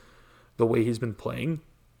of the way he's been playing.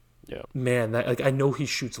 Yeah. Man, that like I know he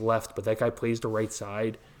shoots left, but that guy plays the right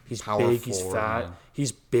side. He's Power big, he's forward, fat. man.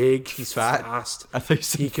 He's big, he's Fat? fast. I think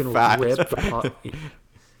He can fat. rip the puck.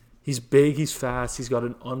 He's big, he's fast, he's got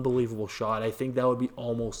an unbelievable shot. I think that would be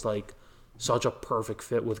almost like such a perfect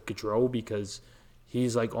fit with Gaudreau because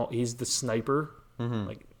he's like he's the sniper. Mm-hmm.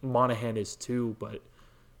 Like Monahan is too, but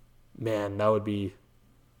man, that'd be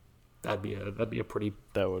a pretty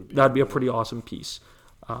That would be. a pretty awesome piece.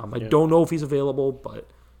 I Yeah. don't know if he's available, but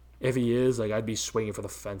if he is, like I'd be swinging for the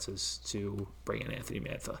fences to bring in Anthony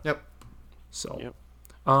Mantha. Yep. So, Yep.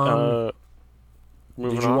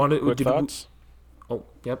 Moving did you on. want to- Quick did you- thoughts. oh,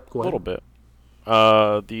 yep, go A ahead. little bit.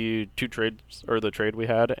 The two trades, or the trade we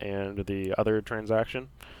had, and the other transaction,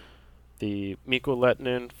 the Mikko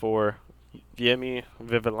Lehtinen for Viemi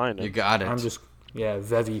Vivalainen. You got it. I'm just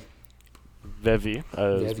Vevi. Vevi,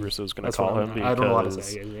 as Vevi. Russo's going to That's call what him. I don't know how to because,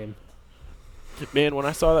 say his name. man, when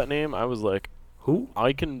I saw that name, I was like, Who?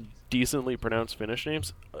 I can decently pronounce Finnish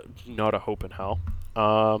names. Not a hope in hell.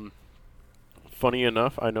 Funny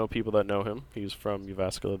enough, I know people that know him. He's from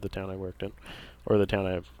Jyväskylä, the town I worked in, or the town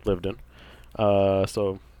I lived in.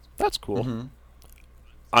 So that's cool. Mhm.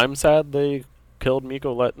 I'm sad they killed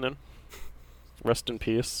Mikko Lehtinen. Rest in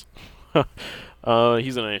peace. He's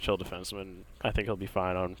an NHL defenseman. I think he'll be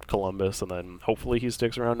fine on Columbus, and then hopefully he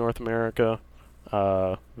sticks around North America.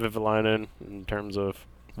 Vivalainen, in terms of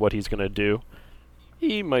what he's going to do,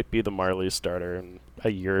 he might be the Marlies starter in a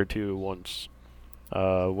year or two once.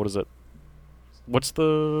 What is it? What's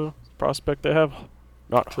the prospect they have?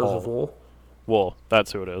 Not Joseph Hall. Wool. Wool.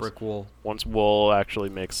 That's who it is. Brick wall. Once Wool actually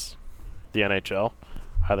makes the NHL,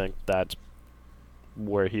 I think that's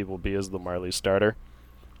where he will be as the Marlies starter.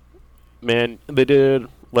 Man, they did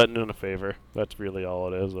Lehtinen a favor. That's really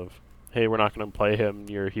all it is of, hey, we're not going to play him.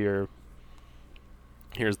 You're here.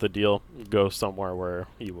 Here's the deal. Go somewhere where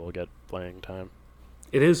he will get playing time.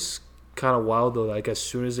 It is kind of wild though. Like as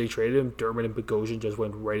soon as they traded him, Dermott and Bogosian just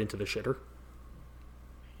went right into the shitter.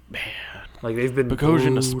 Man, Like they've been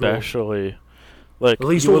Bogosian brutal. especially. Like, At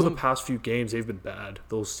least he over the wasn't- past few games, they've been bad.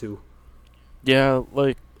 Those two. Yeah,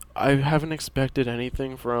 like, I haven't expected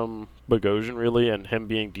anything from Bogosian, really, and him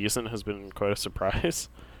being decent has been quite a surprise.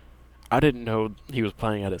 I didn't know he was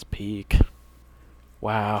playing at his peak.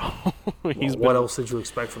 Wow. What else did you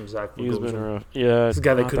expect from Zach He's been Bogosian? rough. Yeah, He's a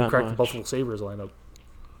guy that not couldn't crack the much. Buffalo Sabres lineup.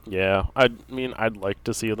 Yeah, I mean, I'd like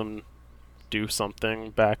to see them do something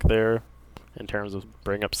back there in terms of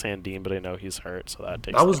bring up Sandin, but I know he's hurt, so that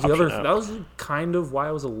takes That was the option other. out. That was kind of why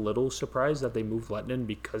I was a little surprised that they moved Lettinen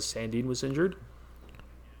because Sandin was injured.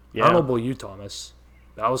 Yeah. I don't know about you, Thomas.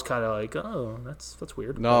 I was kind of like, oh, that's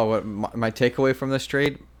weird. No, what my takeaway from this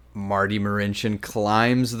trade? Marty Marincin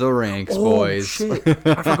climbs the ranks, Oh, boys. shit!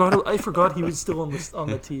 I forgot he was still on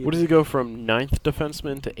the team. What does he go from 9th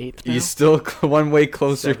defenseman to 8th now? He's still one way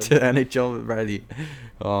closer to Seven. NHL ready.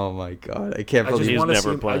 Oh my god, I can't I just believe He's want to never see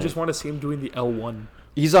him. I playing. just want to see him doing the L1.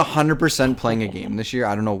 he's 100% playing a game this year.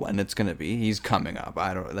 I don't know when it's gonna be. He's coming up.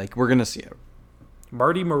 I don't like. We're gonna see it.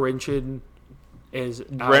 Marty Marincin is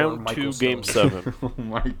our Round Michael 2, Game Stone. 7. Oh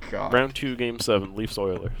my god. Round 2, Game 7, Leafs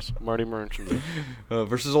Oilers. Marty Marincin.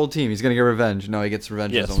 Versus old team. He's gonna get revenge. No, he gets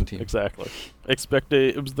revenge on Yes, his own team. exactly.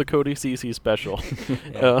 It was the Cody CC special.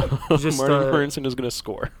 Just, Marty Marincin is going to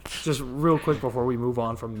score. Just real quick before we move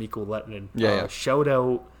on from Mikko Lettinen. Yeah. Shout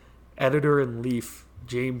out editor and Leaf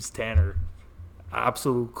James Tanner.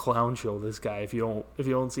 Absolute clown show. This guy. If you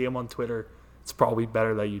don't see him on Twitter, it's probably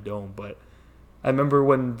better that you don't. But I remember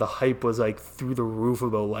when the hype was like through the roof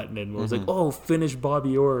about Lettinen. It was like, oh, finish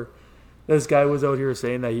Bobby Orr. This guy was out here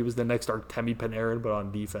saying that he was the next Artemi Panarin, but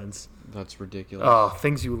on defense. That's ridiculous. Oh,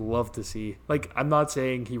 things you would love to see. Like, I'm not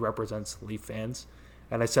saying he represents Leaf fans.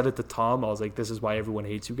 And I said it to Tom. I was like, this is why everyone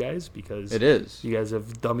hates you guys, because It is. you guys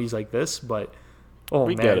have dummies like this. But, oh,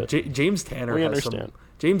 We man. get it. James Tanner We has understand.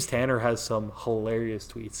 James Tanner has some hilarious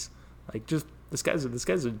tweets. Like, just, this guy's a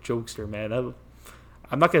jokester, man.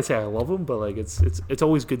 I'm not going to say I love him, but, like, it's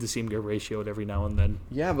always good to see him get ratioed every now and then.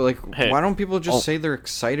 Yeah, but like, Hey. why don't people just Oh. say they're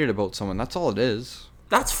excited about someone? That's all it is.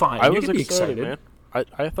 That's fine. I you was can be excited, excited. man.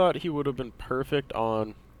 I thought he would have been perfect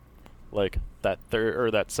on like that third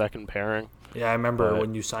or that second pairing. Yeah, I remember But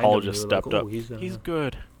when you signed all him, just you were stepped like, up. oh, He's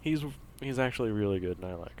good. He's actually really good, and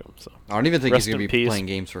I like him. So I don't even think Rest he's gonna in be peace. playing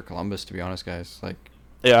games for Columbus, to be honest, guys. Like,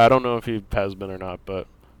 yeah, I don't know if he has been or not, but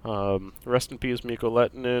rest in peace, Mikko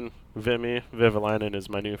Lehtinen, Vimy Vivalainen is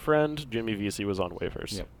my new friend. Jimmy Vesey was on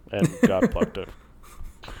waivers Yep. and got plucked up.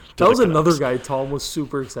 that was another guy Tom was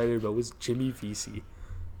super excited about, was Jimmy Vesey.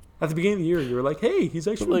 At the beginning of the year, you were like, hey, he's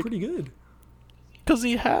actually like- pretty good. Because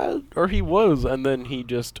he was, and then he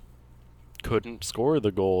just couldn't score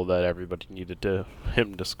the goal that everybody needed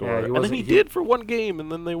him to score. Yeah, he and then wasn't- he he- did for one game,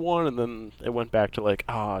 and then they won, and then it went back to like,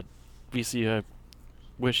 VC, I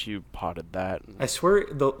wish you potted that. I swear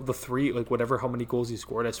the three, like whatever how many goals he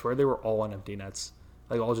scored, I swear they were all on empty nets.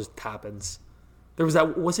 Like all just tap-ins. There was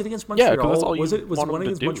that, was it against Montreal? Yeah, 'cause that's all was you it want him one to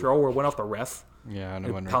against do. Montreal where it went off the ref? yeah, no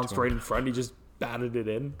It one pounced right in front, he just batted it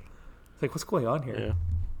in. It's like, what's going on here? Yeah.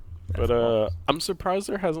 That's But wild. I'm surprised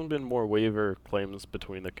there hasn't been more waiver claims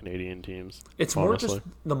between the Canadian teams. It's more honestly. just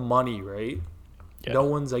the money, right? Yeah. No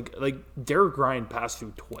one's like Derek Ryan passed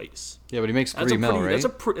through twice. Yeah, but he makes That's $3 million,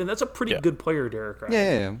 right? That's a pretty Yeah. good player, Derek Ryan.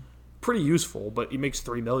 yeah. Pretty useful, but he makes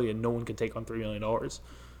 $3 million. No one can take on $3 million.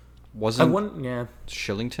 Wasn't Yeah.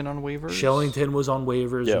 Shillington on waivers? Shellington was on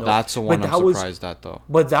waivers. Yeah. no- That's the one but I'm that was- surprised at, though.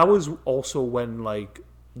 But that was also when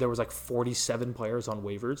there was 47 players on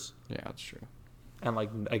waivers, Yeah, that's true. and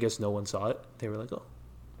I guess no one saw it. They were like, oh,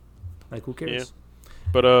 who cares?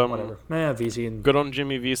 But Whatever. VC and good on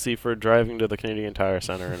Jimmy Vesey for driving to the Canadian Tire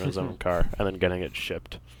Center in his own car and then getting it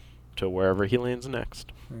shipped to wherever he lands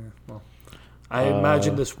next. well, I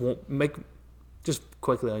imagine this won't make. Just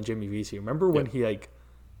quickly on Jimmy Vesey. Remember when he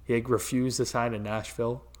refused to sign in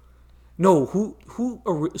Nashville? No,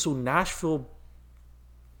 so Nashville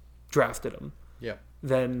drafted him. Yeah.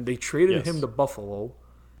 Then they traded Yes. him to Buffalo,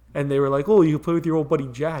 and they were like, "Oh, you can play with your old buddy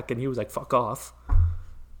Jack," and he was like, "Fuck off."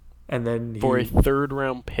 And then For a third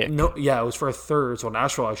round pick. it was for a third. So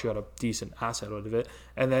Nashville actually got a decent asset out of it.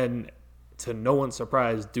 And then, to no one's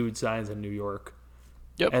surprise, dude signs in New York.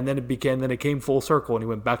 Yep. And then it came full circle, and he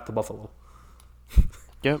went back to Buffalo.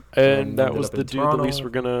 Yep. And And that ended was up the in dude the Leafs Toronto. were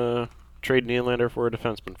gonna trade Nylander for a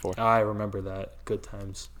defenseman for. I remember that. Good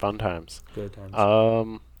times. Fun times. Good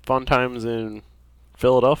times. Fun times in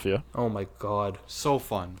Philadelphia. Oh my God, So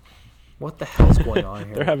fun. what the hell's going on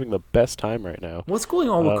here? They're having the best time right now. What's going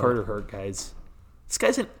on with Carter Hart, guys? This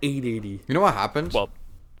guy's an 880. You know what happened? Well,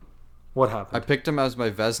 What I happened? picked him as my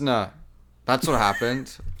Vesna. That's what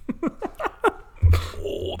happened.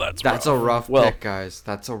 That's a rough Well- pick, guys.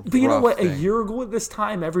 That's a But you know rough what? thing. A year ago at this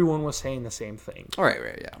time, everyone was saying the same thing. All right,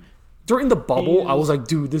 yeah. During the bubble, I was like,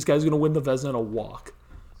 dude, this guy's going to win the Vezina in a walk.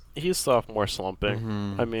 he's sophomore slumping.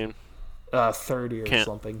 Mm-hmm. I mean, Third year Can't-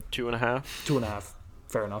 slumping. 2.5. 2.5.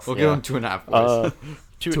 Fair enough. We'll Yeah. give him 2.5 boys.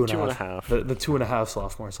 Two and a half. The 2.5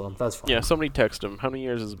 sophomore slump. That's fine. Yeah, somebody text him. How many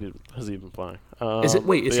years has he been playing? Is it?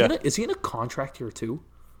 Wait, but is he in a contract here too?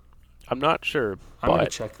 I'm not sure, I'm gonna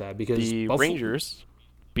but check that because the Rangers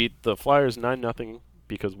beat the Flyers 9-0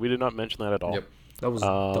 because we did not mention that at all. Yep. That was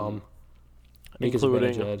dumb. Because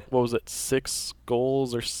Including, Zibanejad. what was it, 6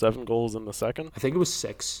 goals or 7 goals in the second? I think it was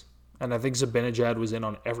 6, and I think Zibanejad was in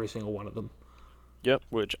on every single one of them. Yep,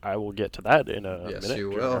 which I will get to that in a Yes, minute. you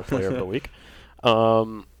during will. our player of the week.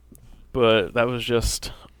 But that was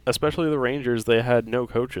just, especially the Rangers, they had no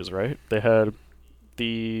coaches, right? They had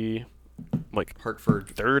the Hartford.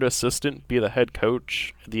 third assistant be the head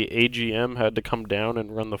coach. The AGM had to come down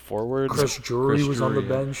and run the forwards. Chris Drury Chris was on the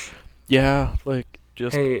Drury, yeah. bench. Yeah,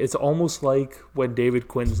 just Hey, it's almost like when David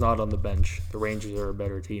Quinn's not on the bench, the Rangers are a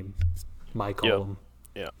better team. My column.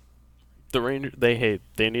 the Rangers. They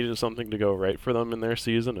needed something to go right for them in their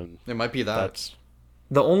season, and It might be that. that's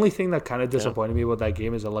The only thing that kind of disappointed me about that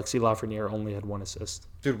game is Alexis Lafreniere only had 1 assist.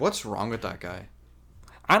 Dude, what's wrong with that guy?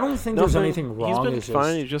 I don't think there's anything wrong. He's been it's fine.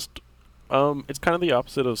 just- He's just it's kind of the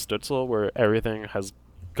opposite of Stützle, where everything has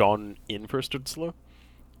gone in for Stützle.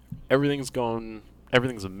 Everything's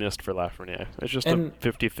a missed for Lafreniere. It's just And- a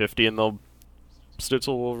 50-50, and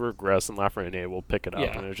Stützle will regress, and Lafreniere will pick it up,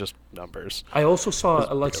 Yeah. and it's just numbers. I also saw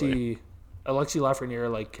Just Alexis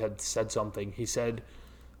Lafreniere had said something. He said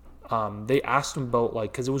they asked him about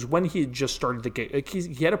because it was when he had just started the game.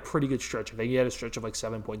 He had a pretty good stretch. I think he had a stretch of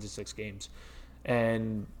 7 points in 6 games,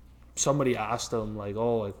 and somebody asked him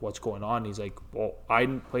what's going on. He's like, well, I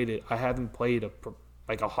haven't played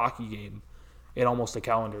a hockey game in almost a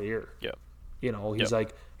calendar year. Yeah. He's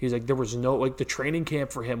like there was no the training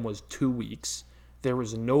camp for him was 2 weeks. There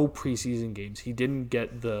was no preseason games. He didn't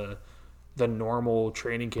get the normal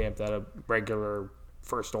training camp that a regular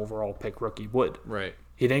first overall pick rookie would. Right.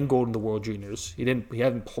 He didn't go to the World Juniors. He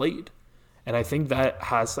hadn't played. And I think that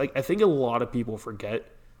has I think a lot of people forget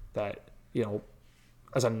that,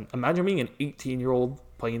 imagine being an 18-year-old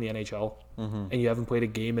playing in the NHL and you haven't played a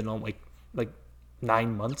game in like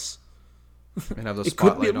 9 months. And have the It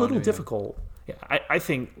could be a spotlight on little you, difficult. Yeah, I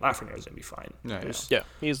think Lafreniere's gonna be fine. Yeah,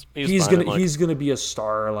 he's gonna be a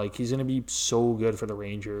star. Like, he's gonna be so good for the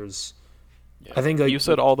Rangers. Yeah. I think, like, you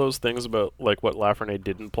said all those things about like what Lafreniere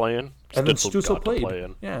didn't play in, and then Stützle Stützle got played. to play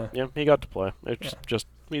in. Yeah, He got to play. It's just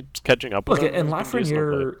he's catching up. Look, with him. and He's been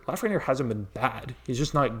decent Lafreniere hasn't been bad. He's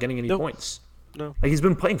just not getting any points. No, Like, he's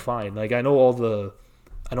been playing fine. Like, I know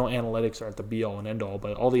analytics aren't the be all and end all,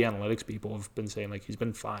 but all the analytics people have been saying like he's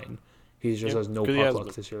been fine. He just has no puck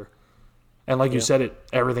luck this year. And like you said,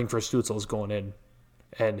 everything for Stützle is going in,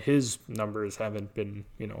 and his numbers haven't been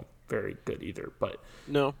very good either. But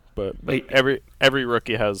like, every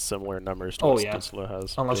rookie has similar numbers to what Stützle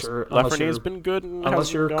has. Lafreniere's been good, and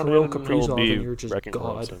unless you're Kirill Kaprizov and you're just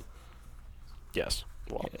God. Yes,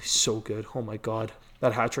 well, he's so good. Oh my God,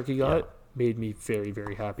 that hat trick he got made me very,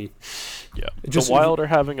 very happy. Yeah, the Wild are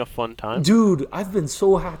having a fun time, dude. I've been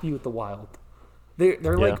so happy with the Wild.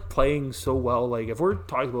 They're like playing so well. Like, if we're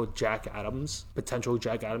talking about Jack Adams, potential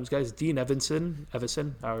Jack Adams guys, Dean Evason,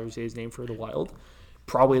 however you say his name for the Wild,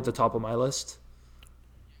 probably at the top of my list.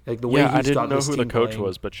 Like, the way he's I didn't got know this who team the coach playing.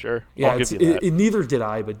 was, but sure, Yeah, I'll give you that. Neither did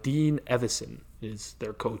I, but Dean Evason is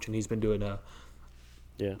their coach, and he's been doing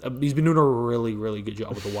he's been doing a really, really good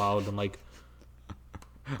job with the Wild, and like.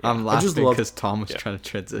 I'm laughing because Tom was trying to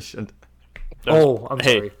transition. I'm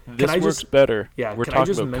sorry. This works better. Yeah, we're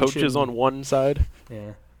talking about coaches on one side.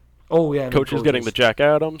 Yeah. Oh yeah. Coaches getting the Jack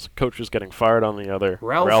Adams. Coaches getting fired on the other.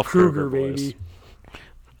 Ralph Kruger, baby.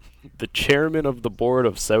 The chairman of the board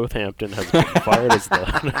of Southampton has been fired as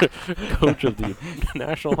the coach of the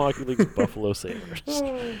National Hockey League's Buffalo Sabres.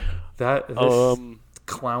 This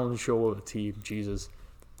clown show of a team, Jesus.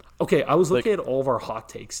 Okay, I was looking at all of our hot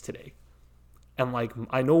takes today, and like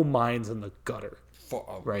I know mine's in the gutter.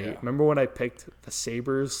 Right. Yeah. Remember when I picked the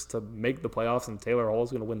Sabres to make the playoffs and Taylor Hall is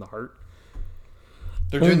going to win the Hart?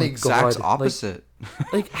 They're doing the exact opposite.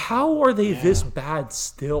 Like, how are they this bad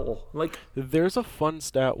still? Like, there's a fun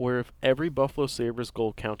stat where if every Buffalo Sabres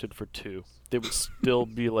goal counted for 2, they would still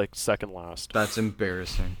be like second last. That's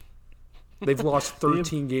embarrassing. They've lost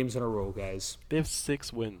 13 games in a row, guys. They have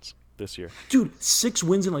 6 wins this year. Dude, 6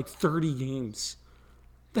 wins in like 30 games.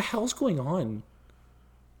 The hell's going on?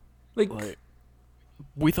 Like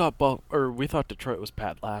we thought Detroit was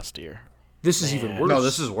bad last year. This is even worse. No,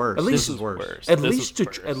 this is worse. This is worse. At least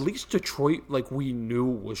Detroit, like, we knew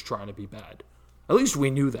was trying to be bad. At least we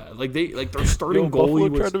knew that. Like, their starting goalie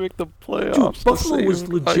was trying to make the playoffs. Dude, Buffalo was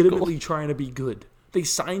legitimately trying to be good. They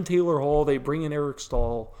signed Taylor Hall. They bring in Eric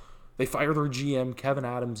Stahl. They fire their GM Kevin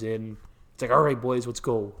Adams in. It's like, all right, boys, let's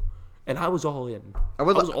go. And I was all in. I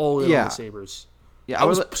was all in on the Sabres. Yeah, I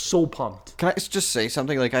was so pumped. Can I just say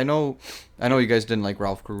something? Like, I know you guys didn't like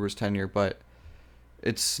Ralph Kruger's tenure, but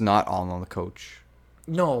it's not all on the coach.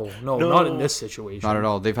 No, not in this situation. Not at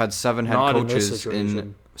all. They've had 7 head coaches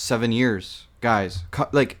in 7 years, guys.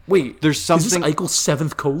 Wait, there's something. Is this Eichel's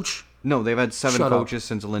 7th coach? No, they've had 7 coaches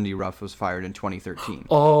since Lindy Ruff was fired in 2013.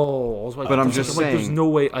 Oh, I was like, but I'm just saying, there's no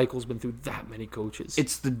way Eichel's been through that many coaches.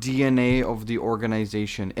 It's the DNA of the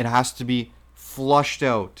organization. It has to be flushed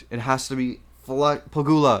out. It has to be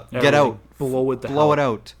Pagula, get out, blow it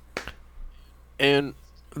out. And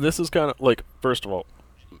this is kind of like, first of all,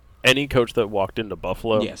 any coach that walked into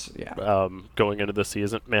Buffalo, going into the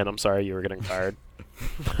season, man, I'm sorry you were getting fired.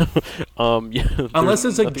 Unless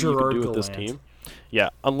it's like Gerard with this team.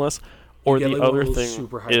 Yeah, unless, or the like other thing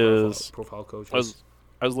is, profile coaches.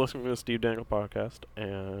 I was listening to the Steve Dangle podcast,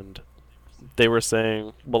 and they were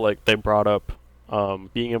saying, well, like, they brought up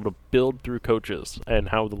being able to build through coaches, and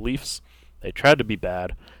how the Leafs, they tried to be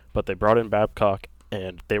bad, but they brought in Babcock,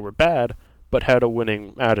 and they were bad, but had a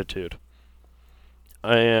winning attitude.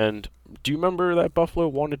 And do you remember that Buffalo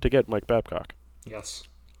wanted to get Mike Babcock? Yes.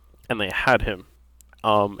 And they had him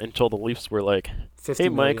until the Leafs were like, "Hey,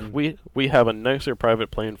 Mike, we have a nicer private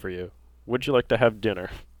plane for you. Would you like to have dinner?"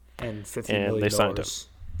 And $50 million. And they signed him.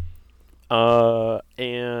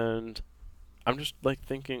 And I'm just like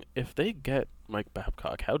thinking, if they get Mike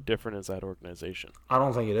Babcock, how different is that organization? I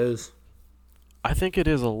don't think it is. I think it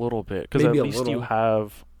is a little bit, because at least you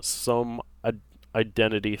have some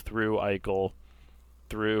identity through Eichel,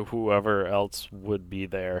 through whoever else would be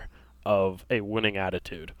there, of a winning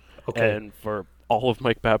attitude. Okay. And for all of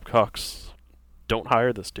Mike Babcock's, don't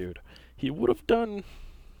hire this dude, he would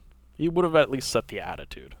have at least set the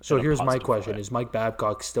attitude. So here's my question. Is Mike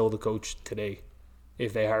Babcock still the coach today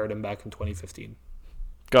if they hired him back in 2015?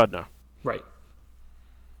 God, no. Right.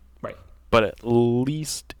 But at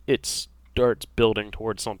least it starts building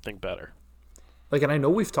towards something better. Like, and I know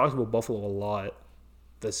we've talked about Buffalo a lot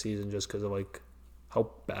this season just because of like how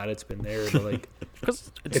bad it's been there. But like,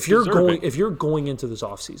 Because if you're going into this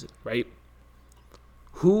offseason, right?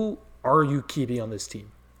 Who are you keeping on this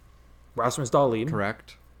team? Rasmus Dahlin,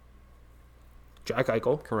 Correct. Jack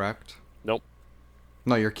Eichel. Correct. Nope.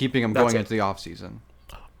 No, you're keeping him That's going it. into the offseason.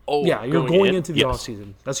 Oh, Yeah, you're going into the yes.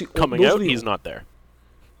 offseason. That's the, Coming those are out, the- he's not there.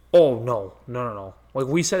 Oh no! Like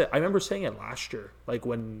we said it. I remember saying it last year. Like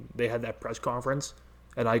when they had that press conference,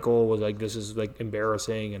 and Eichel was like, "This is like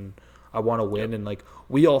embarrassing," and I want to win. And like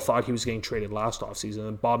we all thought he was getting traded last offseason.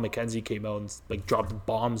 And Bob McKenzie came out and like dropped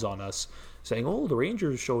bombs on us, saying, "Oh, the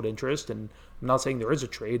Rangers showed interest." And I'm not saying there is a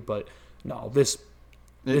trade, but no, this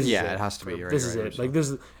is It has to be. You're this right, is you're it. right. Like this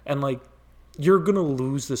is, and like you're gonna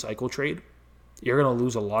lose this Eichel trade. You're gonna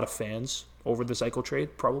lose a lot of fans over this Eichel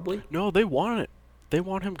trade, probably. No, they want it. They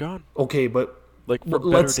want him gone. Okay, but Like for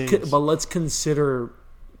let's better days. but let's consider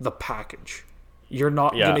the package. You're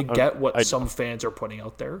not Yeah, gonna get what I some know. fans are putting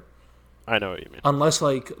out there, I know what you mean. unless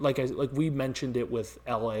like we mentioned it with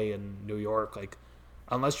LA and New York. Like,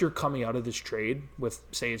 unless you're coming out of this trade with,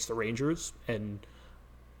 say, it's the Rangers, and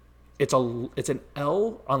it's an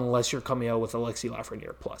L unless you're coming out with Alexis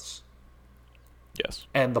Lafreniere plus, Yes.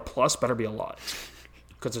 and the plus better be a lot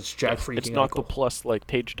because it's Jack freaking. It's not the Eichel. plus like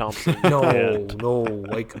Tage Thompson. No, and- no.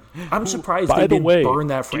 Like, I'm surprised By they the didn't way, burn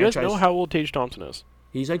that do you guys franchise. know how old Tage Thompson is?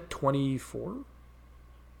 He's like 24.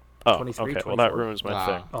 Oh, 23, okay. Well, that 24. ruins my Wow.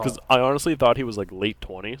 thing. Because Oh. I honestly thought he was like late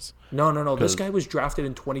 20s. No. This 'Cause- guy was drafted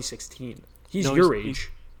in 2016. He's No, your he's-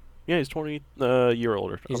 age. Yeah, he's 20 year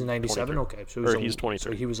older. He's a 97. 23. Okay, so Or he's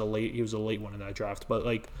 23. So he was a late one in that draft. But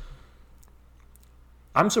like,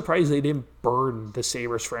 I'm surprised they didn't burn the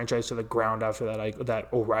Sabres franchise to the ground after that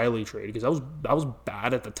O'Reilly trade, because that was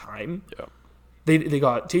bad at the time. Yeah. They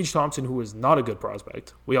got Tage Thompson, who was not a good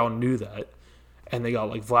prospect. We all knew that. And they got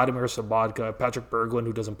like Vladimir Sabatka, Patrick Berglund,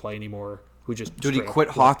 who doesn't play anymore, who just Dude, he straight up quit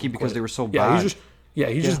left hockey and because quit. they were so Yeah,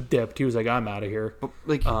 bad. he just dipped. He was like, I'm out of here. But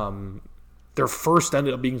like Their first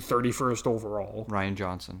ended up being 31st overall Ryan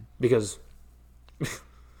Johnson. because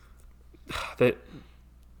that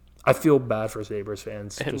I feel bad for Sabres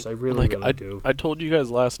fans. And, Just I really like, do. I told you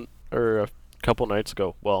guys a couple nights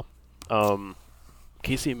ago. Well,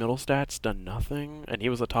 Casey Middlestat's done nothing, and he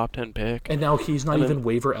was a top 10 pick. And now he's not and even then-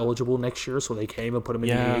 waiver eligible next year, so they can't even put him in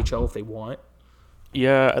Yeah. the AHL if they want.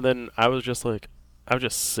 Yeah, and then I was just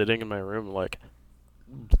sitting in my room, like,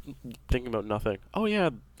 thinking about nothing. Oh yeah,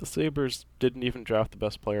 the Sabres didn't even draft the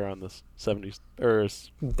best player on this 70s or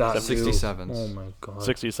That too. 67s. Oh my god.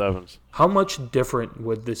 67s. How much different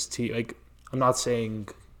would this team? Like, I'm not saying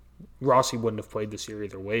Rossi wouldn't have played this year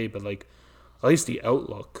either way, but like, at least the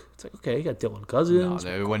outlook. It's like, okay, you got Dylan No, Cousins,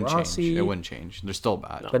 it wouldn't Rossi, change. It wouldn't change. They're still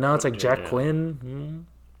bad. But now it's like Jack Yeah. Quinn.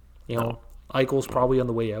 You know, Eichel's probably on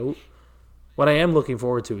the way out. What I am looking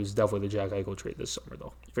forward to is definitely the Jack Eichel trade this summer,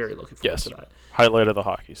 though. Very looking forward Yes. to that. Highlight of the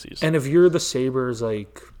hockey season. And if you're the Sabres,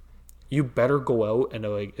 like, you better go out and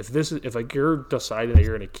like, if like you're deciding that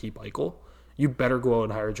you're going to keep Eichel, you better go out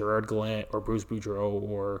and hire Gerard Gallant or Bruce Boudreau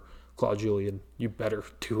or Claude Julien. You better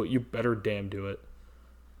do it. You better damn do it.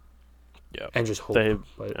 Yeah. And just hope.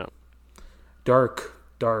 But yeah.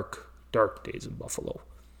 dark days in Buffalo.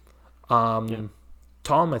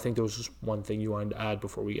 Tom, I think there was just one thing you wanted to add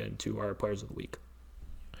before we get into our players of the week.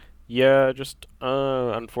 Yeah, just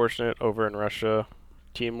unfortunate over in Russia.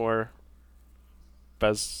 Timur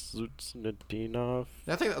Bazutnadinov.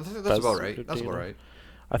 I think that's about right. That's about right.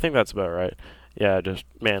 I think that's about right. Yeah, just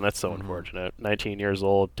man, that's so unfortunate. 19 years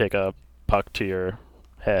old, take a puck to your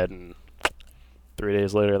head, and 3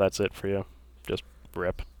 days later, that's it for you. Just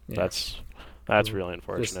rip. Yeah. That's really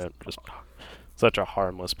unfortunate. Just such a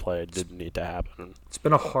harmless play. It didn't need to happen. It's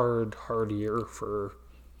been a hard year for,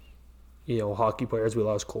 hockey players. We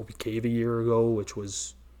lost Colby Cave a year ago, which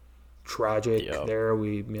was tragic. Yep. There,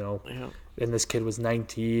 Yeah. and this kid was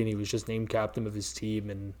 19. He was just named captain of his team,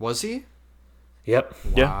 and Was he? yep,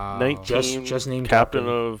 Yeah, Wow. 19, Just named captain captain.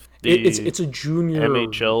 of the it's a junior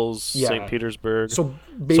MHL's Yeah. St. Petersburg. So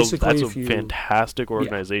basically, that's if a you fantastic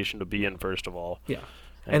organization to be in, first of all. yeah,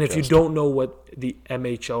 and if you don't know what the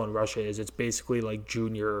MHL in Russia is, it's basically like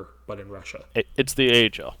junior but in Russia. It's the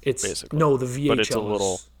AHL, It's basically. no, the VHL But it's a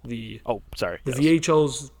little- is the Oh, sorry. the yes.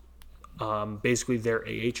 VHL's basically their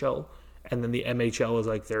AHL, and then the MHL is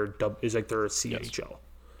like their CHL.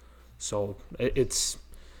 So it's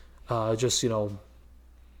just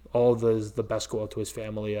all the best go out to his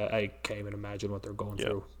family. I can't even imagine what they're going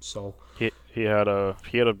through. So He had a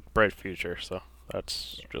bright future, so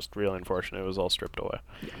that's just really unfortunate. It was all stripped away.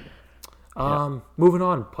 moving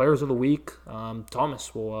on, players of the week.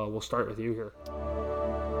 Thomas, we'll start with you here.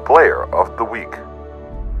 Player of the Week.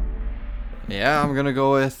 Yeah, I'm going to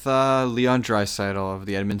go with Leon Draisaitl of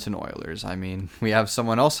the Edmonton Oilers. I mean, we have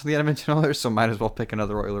someone else of the Edmonton Oilers, so might as well pick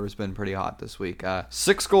another Oiler who's been pretty hot this week.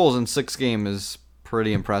 6 goals in 6 games is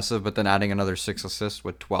pretty impressive, but then adding another 6 assists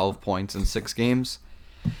with 12 points in 6 games.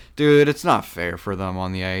 Dude, it's not fair for them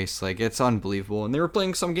on the ice. Like, it's unbelievable. And they were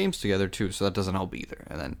playing some games together, too, so that doesn't help either.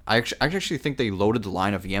 And then I actually think they loaded the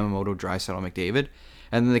line of Yamamoto, Draisaitl, McDavid,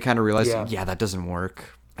 and then they kind of realized, yeah, that doesn't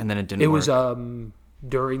work. And then it didn't work. It was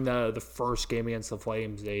during the first game against the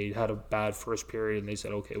Flames. They had a bad first period, and they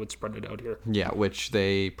said, okay, let's spread it out here. Yeah, which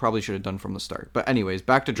they probably should have done from the start. But anyways,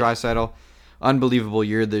 back to Draisaitl. Unbelievable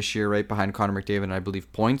year this year, right behind Connor McDavid, and I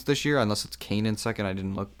believe points this year, unless it's Kane in second. I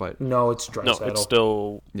didn't look, but no, it's Draisaitl. No, it's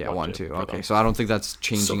still 1-2. Okay, so I don't think that's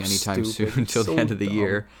changing anytime soon until So the end of the dumb.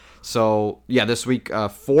 year. So yeah, this week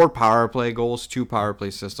 4 power play goals, 2 power play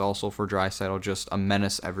assists, also for Draisaitl, just a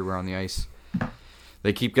menace everywhere on the ice.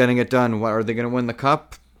 They keep getting it done. What are they going to win the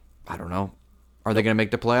cup? I don't know. Are they going to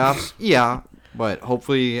make the playoffs? Yeah, but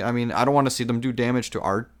hopefully, I mean, I don't want to see them do damage to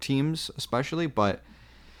our teams, especially, but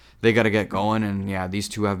they got to get going, and yeah, these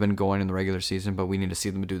two have been going in the regular season, but we need to see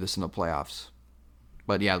them do this in the playoffs.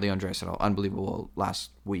 But yeah, Leon Draisaitl, unbelievable last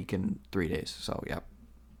week in 3 days. So yeah.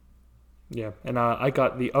 Yeah, and I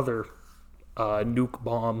got the other nuke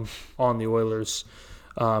bomb on the Oilers,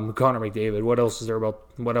 Connor McDavid. What else is there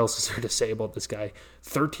to say about this guy?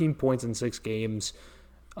 13 points in 6 games,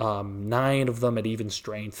 9 of them at even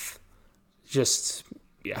strength. Just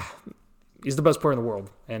he's the best player in the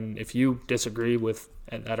world. And if you disagree with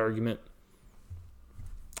that argument,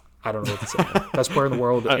 I don't know what to say. Best player in the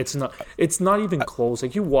world. It's not even close.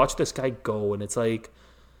 Like, you watch this guy go, and it's like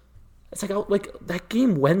that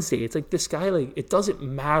game Wednesday. It's like this guy, like, it doesn't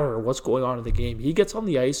matter what's going on in the game. He gets on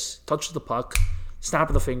the ice, touches the puck, snap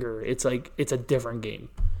of the finger. It's like it's a different game.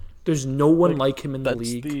 There's no one like him in the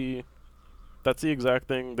league. That's the exact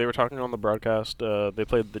thing. They were talking on the broadcast. They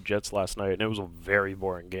played the Jets last night, and it was a very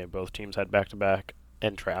boring game. Both teams had back-to-back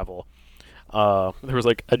and travel. There was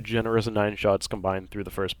like a generous 9 shots combined through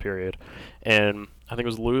the first period. And I think it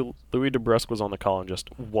was Louis DeBrusque was on the call and just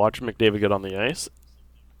watched McDavid get on the ice.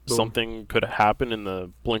 Boom. Something could happen in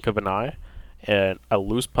the blink of an eye. And a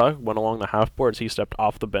loose puck went along the half boards. He stepped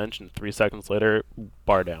off the bench, and 3 seconds later,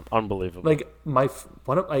 bar down. Unbelievable. Like,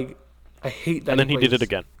 I hate that. And then he did it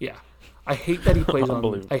again. Yeah. I hate that he plays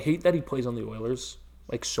on the Oilers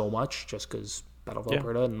like so much, just because Battle of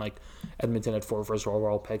Alberta and like Edmonton had 4 first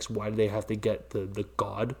overall picks. Why do they have to get the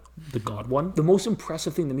god one? The most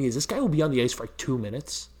impressive thing to me is this guy will be on the ice for like 2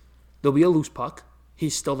 minutes. There'll be a loose puck.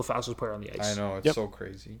 He's still the fastest player on the ice. I know, it's so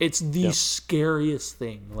crazy. It's the scariest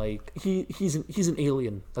thing. Like, he's an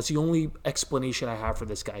alien. That's the only explanation I have for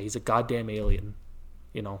this guy. He's a goddamn alien.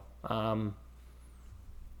 You know.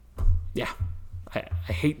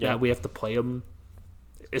 I hate that we have to play him,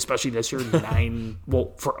 especially this year, 9.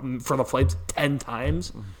 Well, for the Flames, 10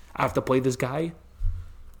 times. I have to play this guy.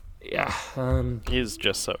 Yeah. He's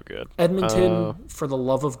just so good. Edmonton, for the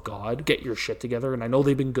love of God, get your shit together. And I know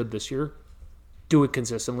they've been good this year. Do it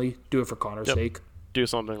consistently. Do it for Connor's sake. Do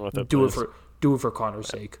something with it. Do it for Connor's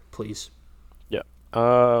sake, please. Yeah.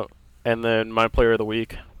 And then my player of the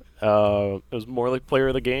week. It was more like player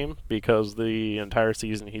of the game because the entire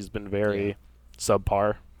season he's been very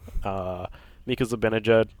subpar. Mika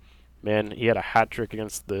Zibanejad, man, he had a hat trick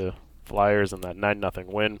against the Flyers in that 9-0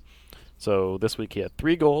 win. So this week he had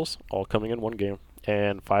 3 goals, all coming in one game,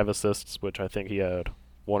 and 5 assists, which I think he had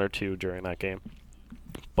 1 or 2 during that game.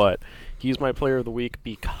 But he's my player of the week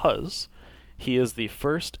because he is the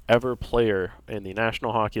first ever player in the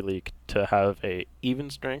National Hockey League to have a even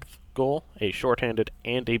strength goal, a shorthanded,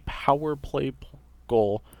 and a power play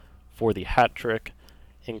goal for the hat trick,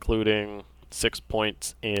 including 6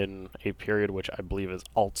 points in a period, which I believe is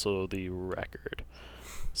also the record.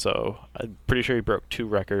 So I'm pretty sure he broke 2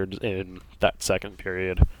 records in that second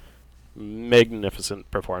period.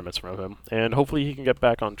 Magnificent performance from him, and hopefully he can get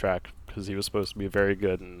back on track because he was supposed to be very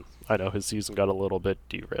good, and I know his season got a little bit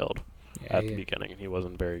derailed at the beginning. He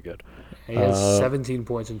wasn't very good. He has 17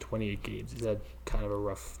 points in 28 games. He's had kind of a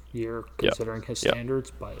rough year considering his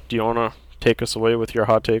standards. But do you want to take us away with your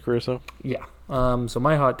hot take, Russo? Yeah. So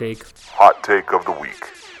my hot take. Hot take of the week.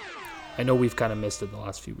 I know we've kind of missed it the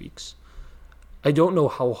last few weeks. I don't know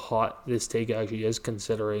how hot this take actually is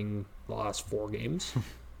considering the last 4 games.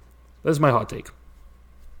 This is my hot take.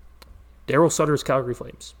 Daryl Sutter's Calgary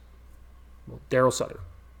Flames. Well, Daryl Sutter.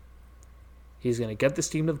 He's going to get this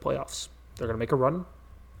team to the playoffs. They're going to make a run,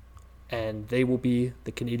 and they will be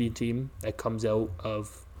the Canadian team that comes out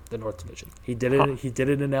of the North Division. He did it. He did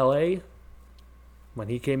it in LA. When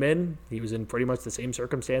he came in, he was in pretty much the same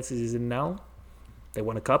circumstances he's in now. They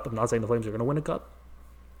won a cup. I'm not saying the Flames are going to win a cup,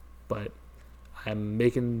 but I'm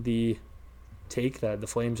making the take that the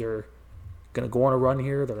Flames are going to go on a run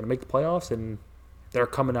here. They're going to make the playoffs, and they're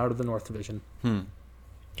coming out of the North Division.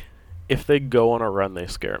 If they go on a run, they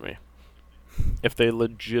scare me. If they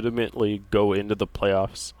legitimately go into the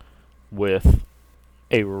playoffs with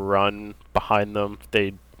a run behind them,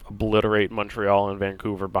 they obliterate Montreal and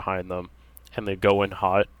Vancouver behind them, and they go in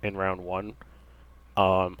hot in round one.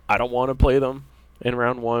 I don't want to play them in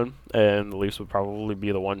round one, and the Leafs would probably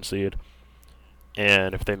be the 1 seed.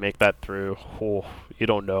 And if they make that through, you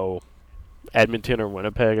don't know, Edmonton or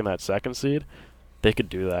Winnipeg in that 2nd seed, they could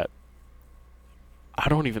do that. I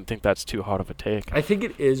don't even think that's too hot of a take. I think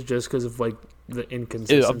it is just because of like the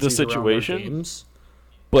inconsistencies of the situation. Around our games.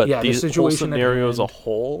 But yeah, the whole scenario as a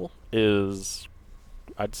whole is,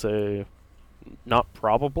 I'd say, not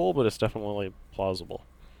probable, but it's definitely plausible.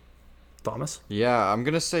 Thomas? Yeah, I'm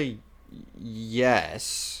gonna say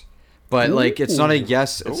yes, but like it's not a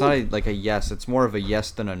yes. It's not like a yes. It's more of a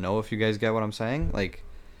yes than a no. If you guys get what I'm saying, like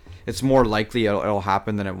it's more likely it'll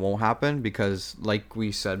happen than it won't happen because, like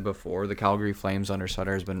we said before, the Calgary Flames under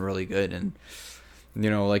Sutter has been really good, and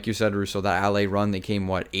like you said, Russo, that LA run, they came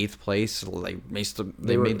 8th place.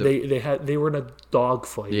 They were in a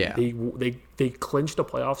dogfight. Yeah, they clinched a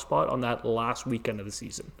playoff spot on that last weekend of the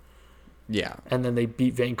season. Yeah, and then they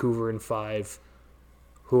beat Vancouver in 5.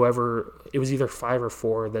 Whoever, it was either 5 or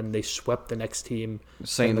 4. Then they swept the next team.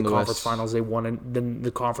 St. In the Louis. Conference Finals, they won. Then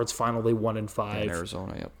the conference final, they won in 5. In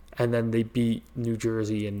Arizona, yep. And then they beat New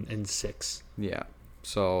Jersey in 6. Yeah.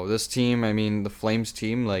 So this team, I mean, the Flames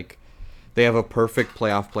team, like, they have a perfect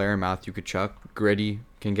playoff player, Matthew Tkachuk. Gritty,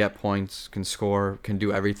 can get points, can score, can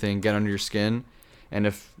do everything, get under your skin. And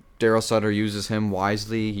if Daryl Sutter uses him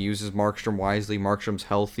wisely, he uses Markstrom wisely, Markstrom's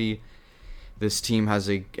healthy, this team has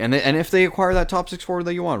a... And if they acquire that top 6 forward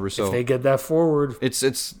that you want, Russo... If they get that forward... It's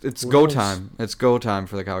go time. It's go time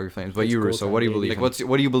for the Calgary Flames. But you, Russo, what do you believe? Like,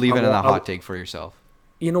 what do you believe in that hot take for yourself?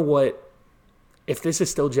 You know what? If this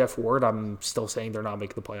is still Jeff Ward, I'm still saying they're not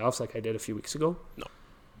making the playoffs like I did a few weeks ago. No.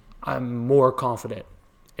 I'm more confident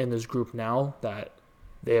in this group now that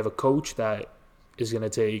they have a coach that is going to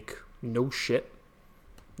take no shit.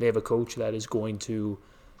 They have a coach that is going to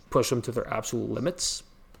push them to their absolute limits.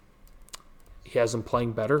 He has them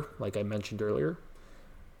playing better, like I mentioned earlier.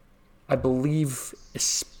 I believe,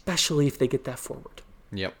 especially if they get that forward.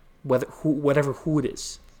 Yep. Whatever it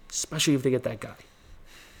is, especially if they get that guy.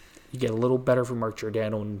 You get a little better from Mark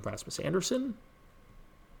Giordano and Rasmus Andersson.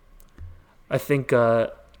 I think I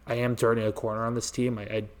am turning a corner on this team.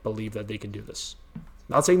 I believe that they can do this.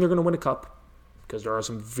 Not saying they're going to win a cup, because there are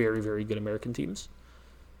some very, very good American teams.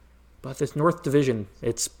 But this North Division,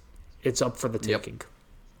 it's up for the taking. Yep.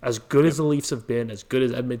 As good as the Leafs have been, as good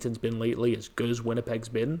as Edmonton's been lately, as good as Winnipeg's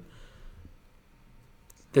been,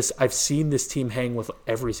 I've seen this team hang with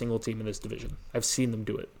every single team in this division. I've seen them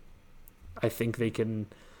do it. I think they can...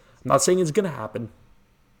 I'm not saying it's going to happen.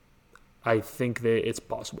 I think that it's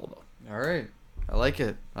possible, though. All right. I like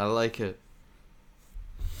it.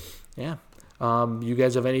 Yeah. You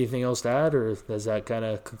guys have anything else to add, or does that kind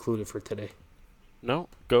of conclude it for today? No.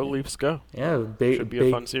 Go Leafs, go. Yeah. Should be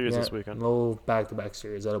a fun series this weekend. A little back-to-back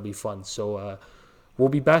series. That'll be fun. So we'll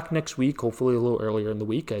be back next week, hopefully a little earlier in the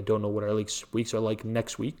week. I don't know what our weeks are like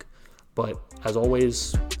next week. But as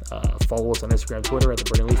always, follow us on Instagram, Twitter at the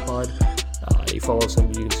Burning Leaf Pod. You follow us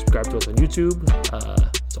and you can subscribe to us on YouTube.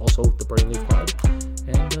 It's also the Burning Leaf Pod.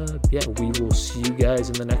 And we will see you guys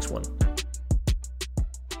in the next one.